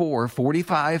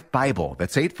 844-45-BIBLE.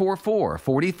 That's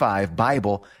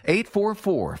 844-45-BIBLE.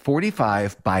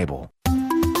 844-45-BIBLE.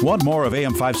 Want more of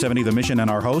AM 570 The Mission and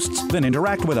our hosts? Then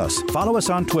interact with us. Follow us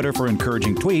on Twitter for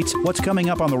encouraging tweets, what's coming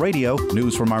up on the radio,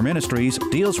 news from our ministries,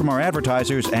 deals from our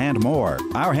advertisers, and more.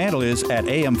 Our handle is at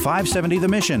AM 570 The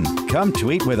Mission. Come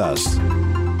tweet with us.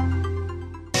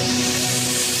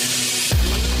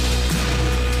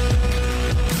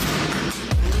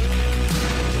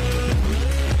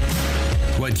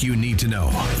 What you need to know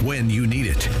when you need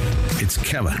it. It's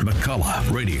Kevin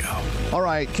McCullough Radio. All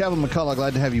right, Kevin McCullough,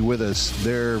 glad to have you with us.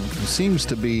 There seems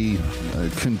to be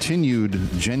continued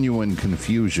genuine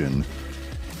confusion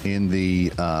in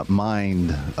the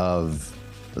mind of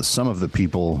some of the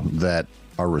people that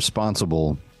are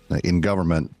responsible in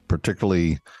government,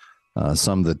 particularly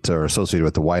some that are associated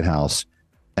with the White House,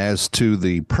 as to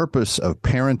the purpose of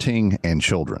parenting and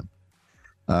children.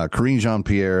 Karine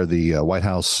Jean-Pierre, the White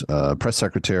House press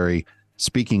secretary,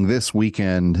 speaking this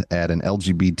weekend at an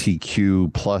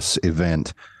LGBTQ plus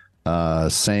event,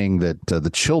 saying that the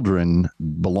children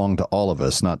belong to all of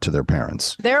us, not to their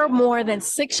parents. There are more than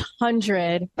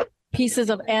 600 pieces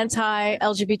of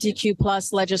anti-LGBTQ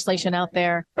plus legislation out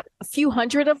there. A few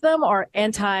hundred of them are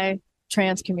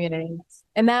anti-trans community.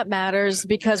 And that matters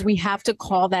because we have to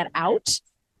call that out.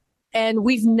 And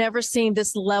we've never seen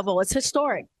this level. It's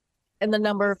historic in the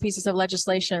number of pieces of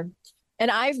legislation.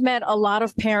 And I've met a lot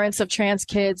of parents of trans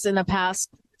kids in the past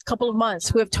couple of months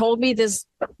who have told me these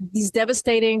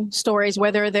devastating stories,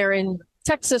 whether they're in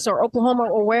Texas or Oklahoma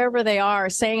or wherever they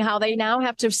are, saying how they now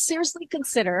have to seriously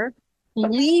consider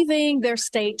leaving their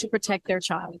state to protect their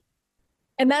child.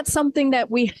 And that's something that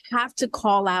we have to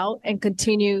call out and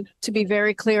continue to be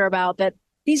very clear about, that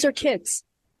these are kids.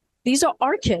 These are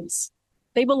our kids.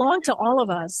 They belong to all of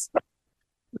us.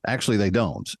 Actually, they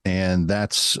don't. And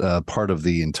that's part of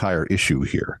the entire issue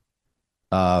here.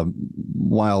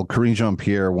 While Karine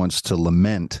Jean-Pierre wants to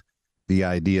lament the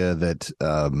idea that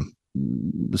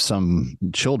some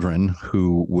children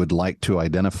who would like to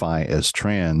identify as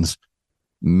trans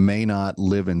may not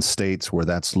live in states where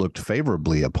that's looked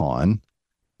favorably upon,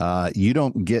 you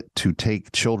don't get to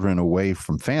take children away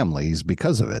from families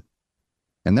because of it.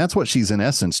 And that's what she's in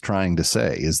essence trying to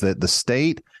say, is that the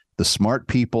state, the smart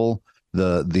people,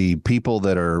 the people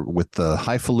that are with the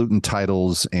highfalutin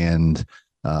titles and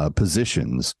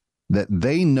positions, that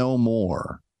they know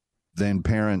more than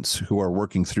parents who are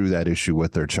working through that issue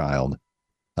with their child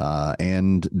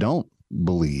and don't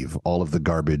believe all of the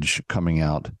garbage coming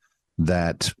out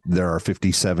that there are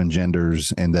 57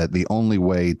 genders and that the only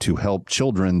way to help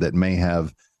children that may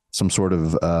have some sort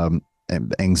of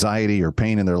anxiety or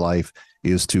pain in their life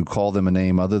is to call them a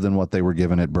name other than what they were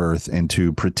given at birth and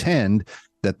to pretend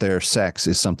that their sex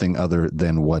is something other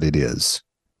than what it is.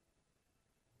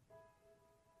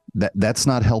 That's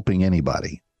not helping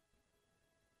anybody.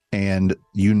 And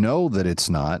you know that it's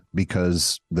not,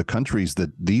 because the countries that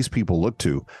these people look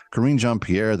to, Karine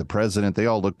Jean-Pierre, the president, they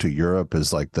all look to Europe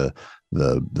as like the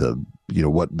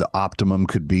what the optimum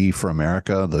could be for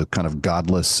America, the kind of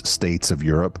godless states of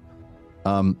Europe.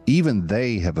 Even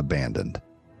they have abandoned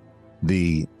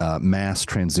the mass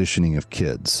transitioning of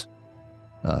kids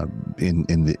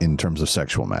in terms of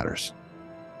sexual matters,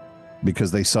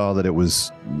 because they saw that it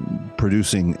was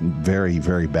producing very,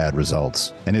 very bad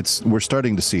results. And we're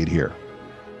starting to see it here.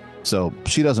 So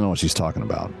she doesn't know what she's talking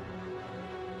about.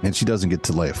 And she doesn't get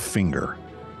to lay a finger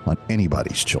on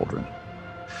anybody's children.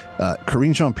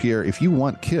 Karine Jean-Pierre, if you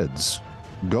want kids,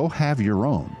 go have your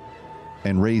own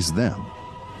and raise them.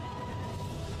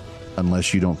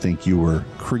 Unless you don't think you were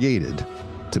created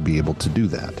to be able to do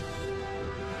that.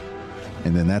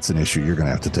 And then that's an issue you're going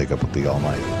to have to take up with the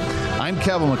Almighty. I'm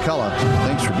Kevin McCullough.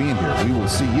 Thanks for being here. We will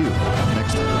see you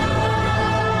next time.